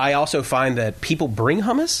hummus, but I also find that people bring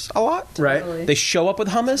hummus a lot. Right. Totally. They show up with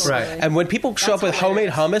hummus, right? And when people show up with homemade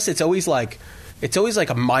hummus, it's always like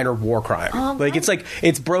a minor war crime. Like it's like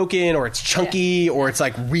it's broken or it's chunky or it's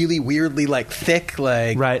like really weirdly like thick,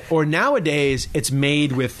 like right. Or nowadays it's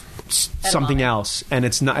made with something else, and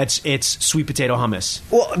it's not. It's sweet potato hummus.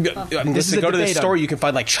 Well, I mean, this is go to the store, you can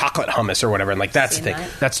find like chocolate hummus or whatever, and like that's the thing.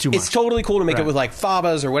 That's too much. It's totally cool to make it with like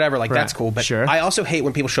fabas or whatever. Like that's cool. But sure. I also hate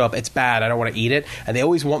when people show up. It's bad. I don't want to eat it, and they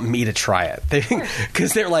always want me to try it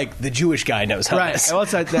because they're like the Jewish guy knows hummus. Right. Well,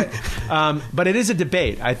 it's that. But it is a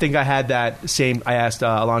debate. I think I had that same. I asked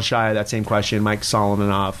Alon Shaya that same question, Mike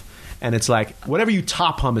Solomonov, and it's like whatever you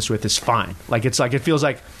top hummus with is fine. Like it's like it feels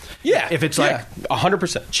like. Yeah, if it's like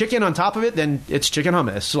 100% chicken on top of it, then it's chicken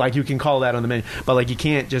hummus. Like you can call that on the menu, but like you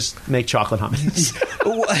can't just make chocolate hummus.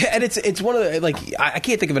 And it's one of the like I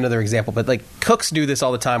can't think of another example, but like cooks do this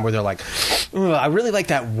all the time where they're like, I really like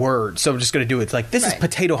that word, so I'm just going to do it. It's like this is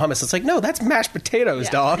potato hummus. It's like no, that's mashed potatoes,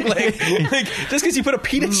 dog. Like just because you put a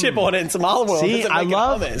pita chip on it and some olive oil. See, I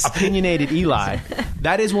love opinionated Eli.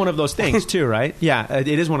 That is one of those things too, right? Yeah, it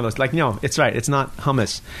is one of those. Like no, it's right. It's not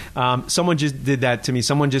hummus. Someone just did that to me.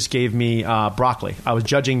 Someone just gave me broccoli. I was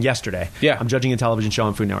judging yesterday. Yeah. I'm judging a television show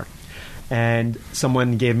on Food Network. And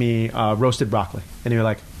someone gave me roasted broccoli. And they were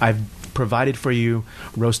like, I've provided for you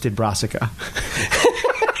roasted brassica.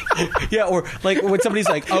 Yeah, or like when somebody's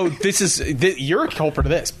like, "Oh, you're a culprit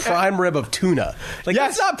of this prime rib of tuna." Like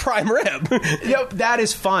that's not prime rib. Yep, that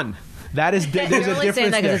is fun. That is there's You're a only difference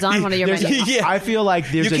saying that because it's on one of your menus. Yeah. I feel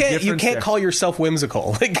like there's a difference. You can't call yourself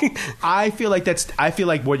whimsical. I feel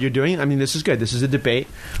like what you're doing. I mean, this is good. This is a debate,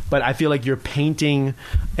 but I feel like you're painting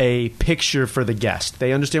a picture for the guest.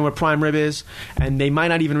 They understand what prime rib is, and they might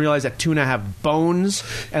not even realize that tuna have bones,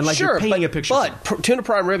 and like you're painting a picture. But tuna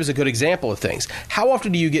prime rib is a good example of things. How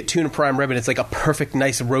often do you get tuna prime rib and it's like a perfect,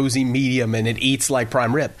 nice, rosy medium and it eats like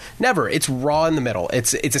prime rib? Never. It's raw in the middle.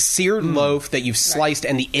 It's a seared loaf that you've sliced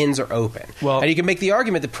and the ends are open. Well, and you can make the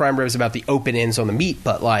argument that prime rib is about the open ends on the meat,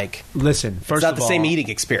 but like, listen, first it's not of the all, same eating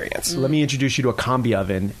experience. Let me introduce you to a combi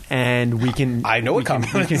oven, and we can. I know what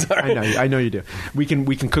combi ovens are. I know you do. We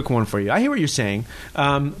can cook one for you. I hear what you're saying,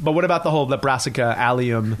 but what about the whole brassica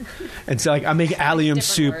allium? And so, like, I make allium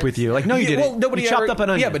soup words. with you. Like, no, you didn't. Well, nobody you chopped up an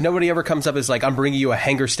onion. Yeah, but nobody ever comes up as like, I'm bringing you a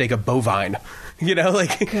hanger steak of bovine. You know,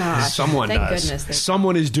 like Gosh, someone thank does. goodness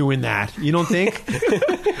Someone is doing that. You don't think?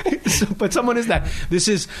 But someone is that. This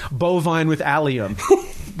is bovine with allium.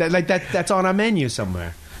 That's on our menu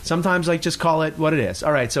somewhere. Sometimes, like, just call it what it is.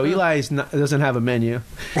 All right, so Eli doesn't have a menu,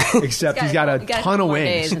 except he's got a ton of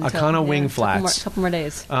wings, a ton of wing flats. A couple more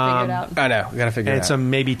days. Figure it out. I know, we gotta figure it out. And some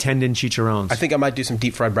maybe tendon chicharrones. I think I might do some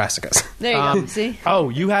deep fried brassicas. There you go. See? Oh,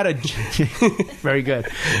 you had a very good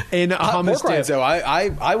in hummus Pork rinds, dip. though.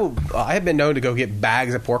 I have been known to go get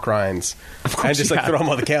bags of pork rinds and just you like have. throw them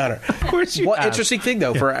on the counter. Of course you have. Interesting thing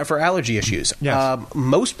though for allergy issues. Yes.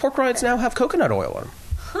 Most pork rinds now have coconut oil on them.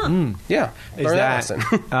 Yeah, Is learn that lesson.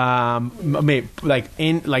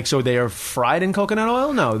 so they are fried in coconut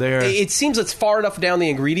oil? No, they're. It seems it's far enough down the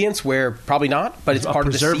ingredients where probably not, but it's A part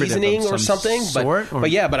of the preservative seasoning of or some something. sort, or-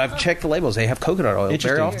 But I've checked the labels; they have coconut oil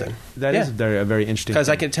very often. That is very, very interesting. Because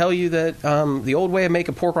I can tell you that the old way of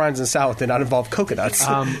making pork rinds and salad did not involve coconuts.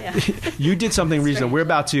 You did something reasonable. We're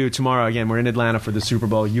about to tomorrow again. We're in Atlanta for the Super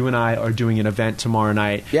Bowl. You and I are doing an event tomorrow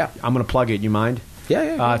night. Yeah. I'm going to plug it. You mind?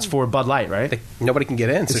 Yeah. It's for Bud Light, right? Nobody can get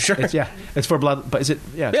in, so sure. It's for Blood. But is it?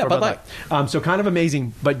 Yeah, it's for Bud Bud Light. So kind of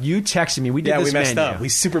amazing. But you texted me. We did this we messed menu. up. We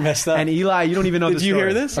super messed up. And Eli, you don't even know Did the you story.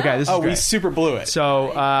 hear this? Okay, this is we great. super blew it. So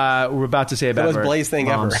we're about to say a bad most word. Blaze thing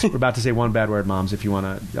moms. ever. We're about to say one bad word, moms. If you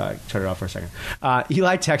want to turn it off for a second.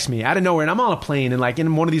 Eli texts me out of nowhere, and I'm on a plane, and like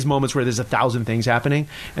in one of these moments where there's 1,000 things happening,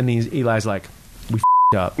 and Eli's like, "We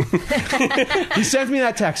up." He sends me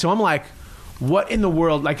that text, so I'm like, what in the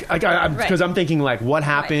world? Like, because I'm thinking, like, what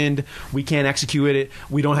happened? Right. We can't execute it.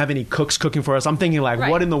 We don't have any cooks cooking for us. I'm thinking, like,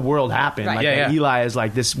 what in the world happened? Right. Like, Eli is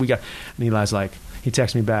like, this, and Eli's like, he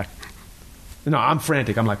texts me back. No, I'm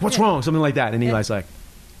frantic. I'm like, what's wrong? Something like that. And Eli's like,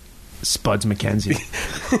 Spuds McKenzie.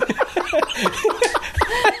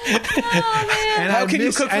 How can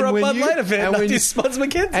you cook for a Bud Light event and not do Spuds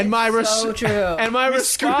McKenzie? And so true. And my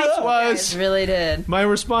response was, really did. My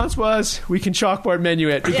response was, we can chalkboard menu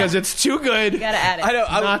it because it's too good. You gotta add it. I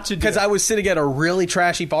know, because I was sitting at a really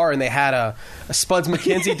trashy bar and they had a Spuds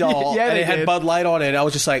McKenzie doll and it had Bud Light on it. And I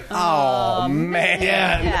was just like, oh man.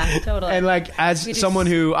 Yeah, totally. And like, as someone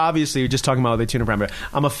who obviously, just talking about the tuna prime rib,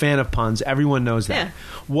 I'm a fan of puns. Everyone knows that. Yeah.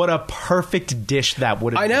 What a perfect dish that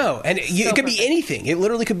would have been. I know. And it could be anything. It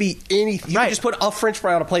literally could be anything. You could just put a French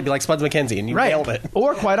fry on a plate, be like Spuds McKenzie, and you nailed it.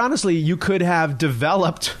 Or quite honestly, you could have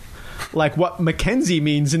developed like what Mackenzie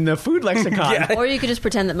means in the food lexicon. Or you could just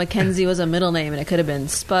pretend that Mackenzie was a middle name and it could have been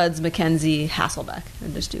Spuds Mackenzie Hasselbeck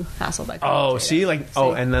and just do Hasselbeck. Oh, see, like,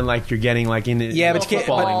 and then like you're getting like in but you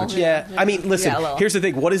can't. I mean, listen. Here's the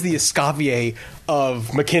thing. What is the Escoffier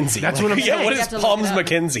of Mackenzie? That's what I'm saying. What is Palms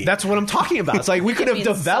Mackenzie? That's what I'm talking about. It's like we could have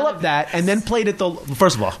developed that and then played it.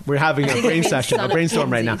 First of all, we're having a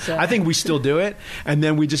brainstorm right now. So. I think we still do it, and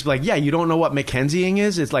then we just be like, you don't know what Mackenzieing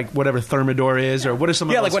is? It's like whatever Thermidor is, or what are some?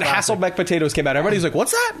 Like when Hasselbeck potatoes came out, everybody's like,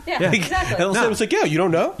 "What's that?" Yeah, exactly. And it was like, "Yeah, you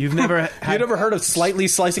don't know? You've never heard of slightly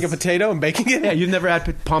slicing a potato and baking it? Yeah, you've never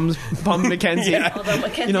had Palms Mackenzie. Although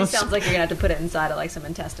Mackenzie sounds like you're gonna have to put it inside of like some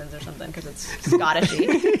intestines or something because it's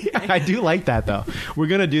Scottishy. I do like that though. We're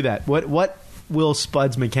gonna do that. What will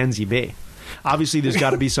Spuds McKenzie be? Obviously, there's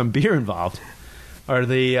got to be some beer involved.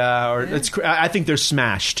 I think they're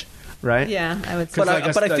smashed, right? Yeah, I would say. But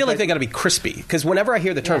I feel like they got to be crispy because whenever I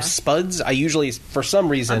hear the term spuds, I usually, for some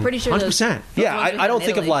reason, I'm pretty sure 100%. I don't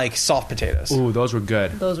think of like soft potatoes. Ooh, those were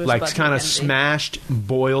good. Those were like Spuds kind of McKenzie. smashed,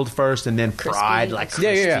 boiled first, and then fried like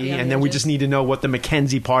crispy. Yeah. And then we just need to know what the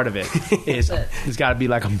Mackenzie part of it is. It's got to be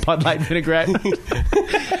like a Bud Light vinaigrette.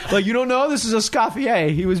 Like, you don't know? This is a Escoffier.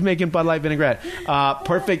 He was making Bud Light vinaigrette.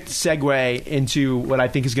 Perfect segue into what I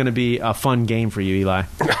think is going to be a fun game for you, Eli.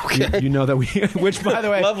 Okay. You know that which by the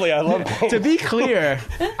way, lovely. I love it. To be clear,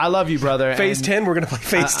 I love you, brother. Phase 10. We're going to play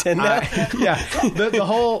Phase 10 now.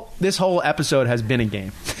 This whole episode has been a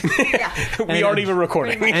game. We aren't even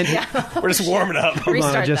recording. And we're just warming up. Hold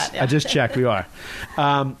on, I just checked. We are.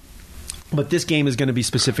 But this game is going to be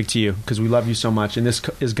specific to you because we love you so much, and this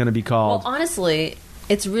is going to be called. Well, honestly,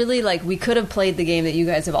 it's really like we could have played the game that you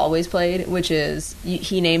guys have always played, which is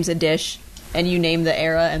he names a dish and you name the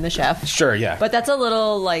era and the chef. Sure, yeah. But that's a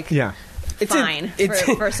little like fine it's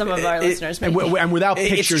for some of our listeners. And without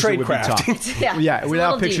pictures, it would be tough. Yeah,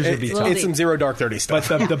 without pictures, it would be tough. It's some Zero Dark 30 stuff.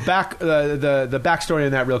 But the backstory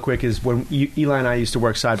on that, real quick, is when Eli and I used to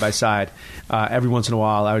work side by side. Every once in a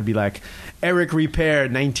while, I would be like, Eric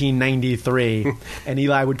repaired 1993, and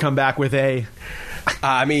Eli would come back with a.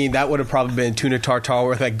 I mean, that would have probably been tuna tartare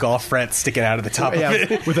with that gaufrette sticking out of the top of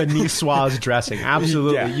it. With a niçoise dressing.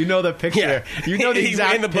 Absolutely. Yeah. You know the picture. Yeah. You know the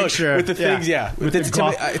exact in the picture. With the things, With it's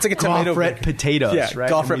like a tomato. Gaufrette potatoes,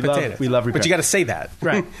 right? Gaufrette potatoes. We love repair. But you got to say that.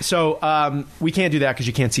 Right. So we can't do that because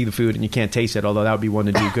you can't see the food and you can't taste it, although that would be one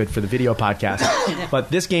to do good for the video podcast.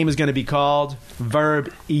 But this game is going to be called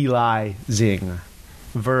Verb Eli Zing.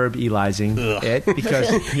 Verb Elizing it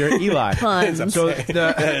because you're Eli. That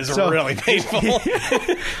is really painful.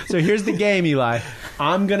 So here's the game, Eli.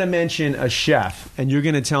 I'm going to mention a chef, and you're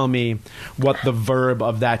going to tell me what the verb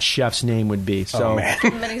of that chef's name would be. So,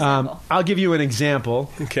 I'll give you an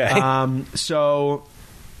example. Okay. So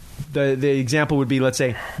the example would be, let's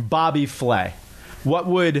say, Bobby Flay. What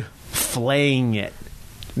would flaying it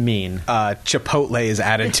mean? Chipotle is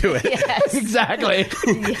added to it. Yes. Exactly.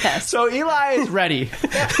 Yes. So Eli is ready.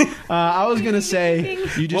 I was going to say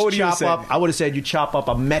you just chop up. I would have said you chop up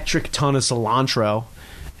a metric ton of cilantro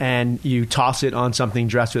and you toss it on something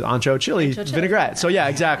dressed with ancho chili vinaigrette. So yeah,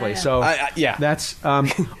 exactly. So that's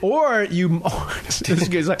or you. This is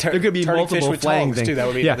good. Like, there could be multiple flaying things too. That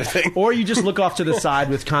would be another thing. Or you just look off to the side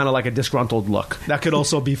with kind of like a disgruntled look. That could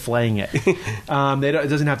also be flaying it. It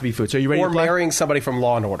doesn't have to be food. So you ready? Or to play? Marrying somebody from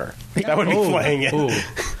Law and Order. That would be flaying it. Ooh.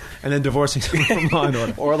 And then divorcing someone from Law and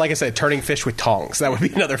Order. Or, like I said, turning fish with tongs. That would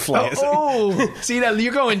be another flay. See that?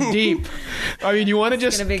 You're going deep. I mean, you want to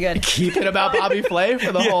just keep it about Bobby Flay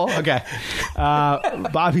for the whole... Okay.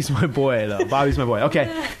 Bobby's my boy, though. Bobby's my boy.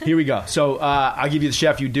 Okay, here we go. So, I'll give you the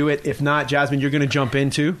chef. You do it. If not, Jasmine, you're going to jump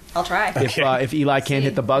in, too. I'll try. If Eli can't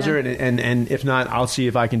hit the buzzer, and if not, I'll see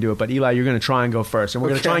if I can do it. But, Eli, you're going to try and go first. And we're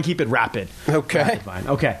going to try and keep it rapid. Okay. Fine.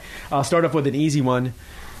 Okay. I'll start off with an easy one.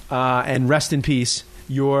 And rest in peace.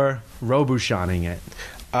 You're robuchonning it.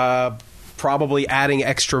 Probably adding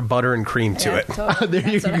extra butter and cream to it. There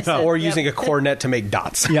you go. Or using a cornet to make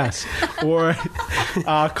dots. Yes. Or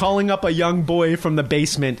calling up a young boy from the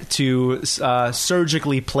basement to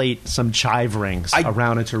surgically plate some chive rings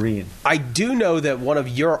around a tureen. I do know that one of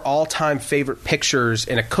your all-time favorite pictures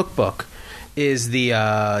in a cookbook is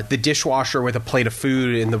the dishwasher with a plate of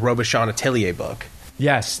food in the Robuchon Atelier book.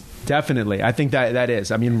 Yes, definitely. I think that is.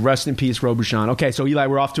 I mean, rest in peace, Robuchon. Okay, so Eli,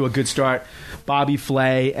 we're off to a good start. Bobby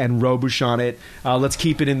Flay and Robuchon it. Let's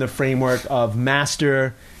keep it in the framework of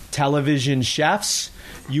master television chefs.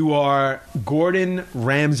 You are Gordon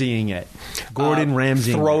Ramsaying it. Gordon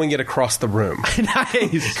Ramsay. Throwing it across the room.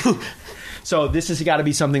 Nice. So this has got to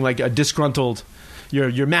be something like a disgruntled...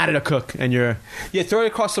 You're mad at a cook and you're throwing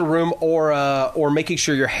it across the room or making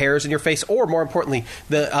sure your hair's in your face, or more importantly,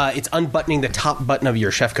 it's unbuttoning the top button of your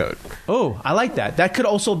chef coat. Oh, I like that. That could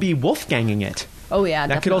also be Wolfganging it. Oh yeah,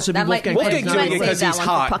 that could also be Wolfgang. Wolfgang's doing it because he's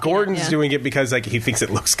hot. Gordon's doing it because he thinks it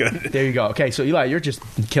looks good. There you go. Okay, so Eli, you're just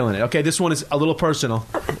killing it. Okay, this one is a little personal.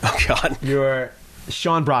 Oh God, you're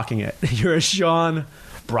Sean Brocking it. You're a Sean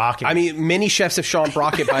Brockett. I mean, many chefs have Sean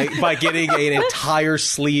Brockett by getting an entire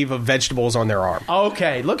sleeve of vegetables on their arm.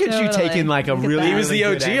 Okay, look at you taking like a really... He was the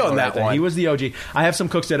OG on that one. He was the OG. I have some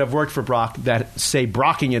cooks that have worked for Brock that say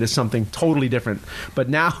brocking it is something totally different. But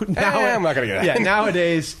now I'm not going to get it. Yeah,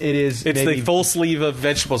 nowadays it is... It's the full sleeve of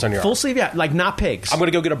vegetables on your arm. Full sleeve, yeah, like not pigs. I'm going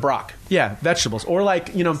to go get a Brock. Yeah, vegetables. Or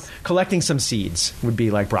like, collecting some seeds would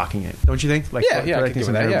be like brocking it. Don't you think? Like collecting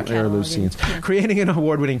some heirloom seeds. Creating an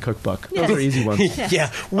award-winning cookbook. Yes. Those are easy ones.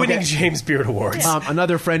 Yeah, winning James Beard Awards.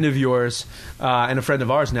 Another friend of yours and a friend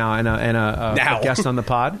of ours now and a guest on the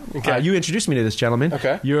pod. Okay. You introduced me to this gentleman.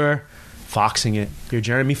 Okay. You're Foxing it. You're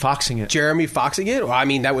Jeremy Foxing it. Jeremy Foxing it? Well, I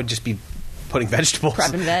mean, that would just be putting vegetables.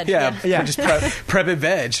 Prep and veg. Yeah. Just prep and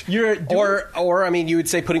veg. Or I mean, you would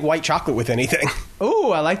say putting white chocolate with anything.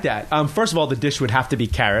 Oh, I like that. First of all, the dish would have to be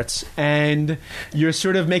carrots, and you're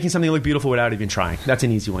sort of making something look beautiful without even trying. That's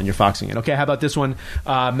an easy one. You're foxing it. Okay, how about this one?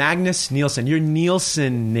 Magnus Nielsen. You're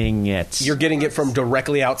Nielsening it. You're getting it from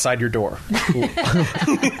directly outside your door.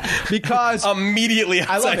 Because immediately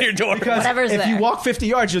outside your door. Because whatever's if you there. walk 50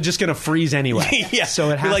 yards, you're just going to freeze anyway. Yeah.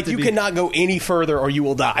 So it has to you be... cannot go any further or you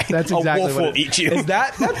will die. That's exactly a wolf will eat you. Is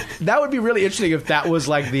that would be really interesting if that was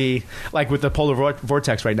like with the polar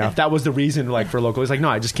vortex right now. If that was the reason for local. It's like, no,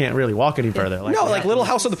 I just can't really walk any further. Like Little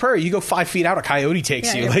House on the Prairie, you go 5 feet out, a coyote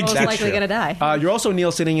takes you. You're most likely going to die. You're also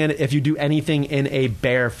Neil sitting in if you do anything in a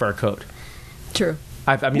bear fur coat. True.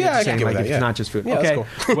 I mean, Yeah, I it's can saying, get with like, that, it's yeah. not just food. Yeah, okay.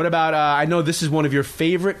 that's cool. What about, I know this is one of your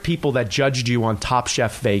favorite people that judged you on Top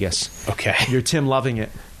Chef Vegas. Okay. You're Tim Loving It.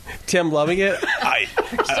 Tim Loving It.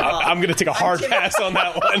 I'm going to take a hard pass on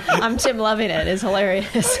that one. I'm Tim Loving It. Is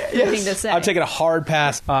hilarious thing to say. I'm taking a hard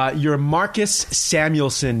pass. You're Marcus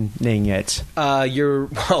Samuelson-ing it. You're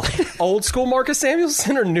old school Marcus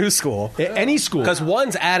Samuelson or new school? Any school. Because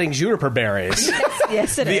one's adding juniper berries.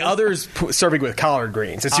 Yes, it is. The other's serving with collard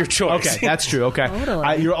greens. It's your choice. Okay, that's true. Okay.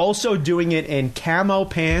 Totally. You're also doing it in camo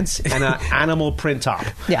pants and an animal print top.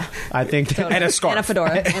 Yeah. I think And a scarf. And a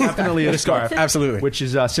fedora. definitely a scarf. Absolutely. Which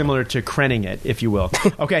is similar to Krenning it, if you will.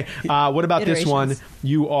 Okay. What about this one? Iterations.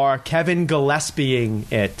 You are Kevin Gillespieing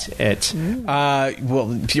it.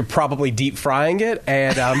 Well, you're probably deep frying it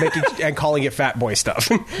and making and calling it fat boy stuff.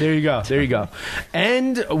 There you go.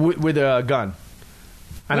 And with a gun.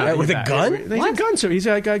 I know, With a he's gun? He's a gun. So he's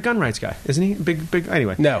a gun rights guy, isn't he? Big.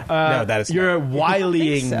 Anyway, No, that is you're not.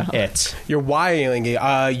 Wileying I think so. it. You're wiling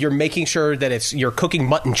it. You're making sure that you're cooking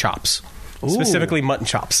mutton chops, specifically mutton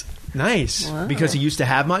chops. Nice, because he used to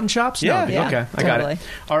have mutton chops. Yeah. No? Yeah, Okay, I got totally. it.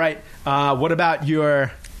 All right. What about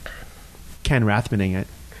your Ken Rathmaning it?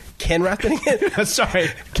 Ken Rathmaning it. Sorry,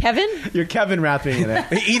 Kevin? you're Kevin Rathmaning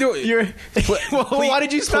it. Either You're. Well, why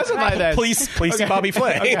did you specify that? Please, Okay. Bobby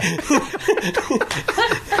Flay.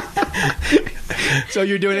 So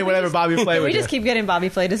you're doing it whatever Bobby Flay would We do. just keep getting Bobby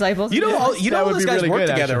Flay disciples. You know, all That would those be guys really work good,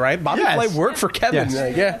 together, actually. right? Bobby Yes. Flay worked for Kevin.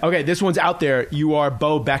 Yes. Yeah. Okay, this one's out there. You are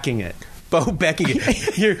Bo Becking it. Bo Becking.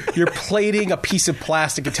 You're plating a piece of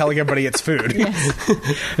plastic and telling everybody it's food.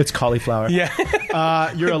 It's cauliflower. Yeah.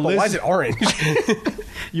 You're But why is it orange?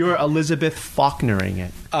 You're Elizabeth Faulknering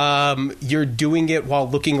it. You're doing it while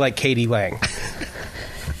looking like Katie Lang.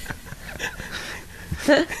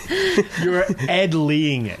 You're Ed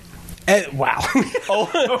Leeing it. Wow. Old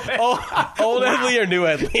Ed Lee or new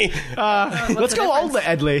Ed Lee? Let's go old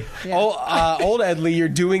Ed Lee. Old Ed Lee, you're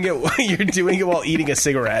doing it. You're doing it while eating a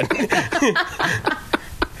cigarette.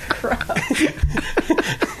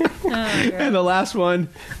 And the last one,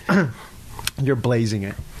 you're blazing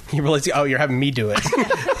it. You realize, you're having me do it.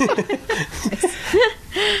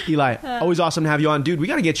 Eli, always awesome to have you on. Dude, we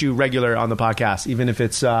got to get you regular on the podcast, even if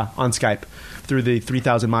it's on Skype through the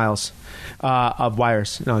 3,000 miles of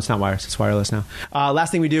wires. No, it's not wires. It's wireless now.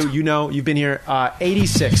 Last thing we do, you've been here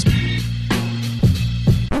 86.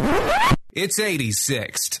 It's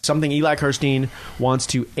 86. Something Eli Kirstein wants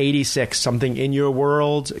to 86. Something in your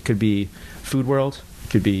world. It could be food world. It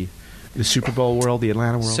could be the Super Bowl world, the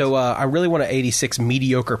Atlanta world. So I really want to 86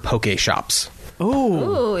 mediocre poke shops.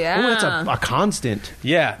 Ooh, yeah. that's a constant.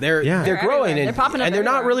 Yeah, they're They're growing, everywhere. They're popping up and they're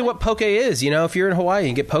not everywhere, really aren't what poke is. You know, if you're in Hawaii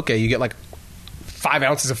and get poke, you get like 5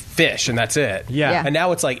 ounces of fish, and that's it. Yeah. And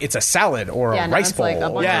now it's like it's a salad or Yeah, a now rice it's bowl. like a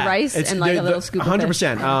bunch of rice and like a little scoop of 100%. fish.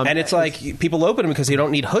 And it's like people open them because you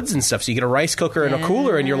don't need hoods and stuff. So you get a rice cooker and a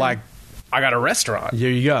cooler, and you're like, I got a restaurant. There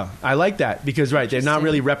you go. I like that because they're not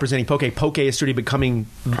really representing poke. Poke is sort of becoming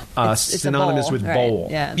It's a synonymous bowl, with right. bowl.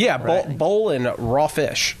 Yeah. Bowl and raw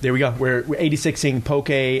fish. There we go. We're 86ing poke,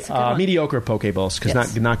 one. mediocre poke bowls because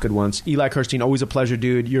Yes. not good ones. Eli Kirstein, always a pleasure,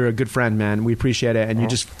 dude. You're a good friend, man. We appreciate it, and you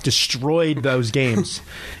just destroyed those games.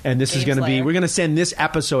 And this is Game going to be. Slayer. We're going to send this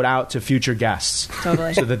episode out to future guests,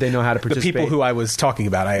 Totally. so that they know how to The participate. people who I was talking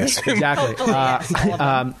about, I assume. Exactly.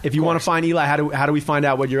 If you want to find Eli, how do we find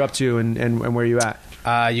out what you're up to and where you at?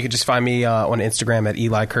 You can just find me on Instagram at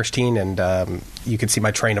Eli Kirstein, and you can see my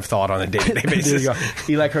train of thought on a day-to-day There basis. you go.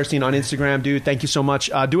 Eli Kirstein on Instagram, dude. Thank you so much.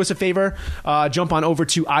 Do us a favor. Jump on over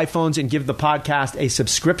to iPhones and give the podcast a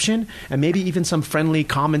subscription and maybe even some friendly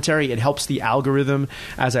commentary. It helps the algorithm.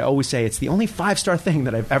 As I always say, it's the only 5-star thing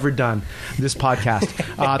that I've ever done, this podcast.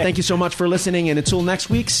 Thank you so much for listening. And until next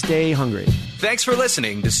week, stay hungry. Thanks for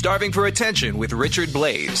listening to Starving for Attention with Richard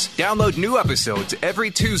Blaze. Download new episodes every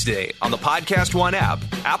Tuesday on the Podcast One app,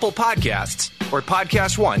 Apple Podcasts, or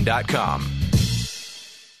PodcastOne.com.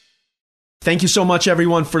 Thank you so much,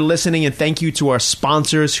 everyone, for listening, and thank you to our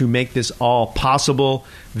sponsors who make this all possible.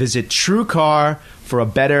 Visit TrueCar for a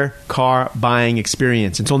better car buying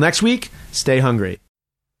experience. Until next week, stay hungry.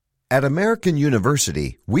 At American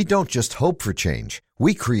University, we don't just hope for change,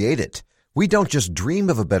 we create it. We don't just dream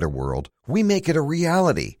of a better world, we make it a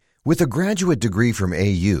reality. With a graduate degree from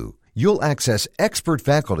AU, you'll access expert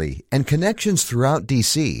faculty and connections throughout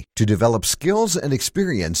DC to develop skills and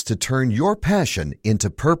experience to turn your passion into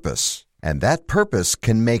purpose. And that purpose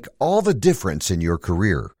can make all the difference in your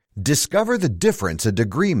career. Discover the difference a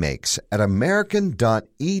degree makes at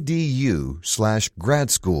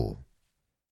american.edu/grad school.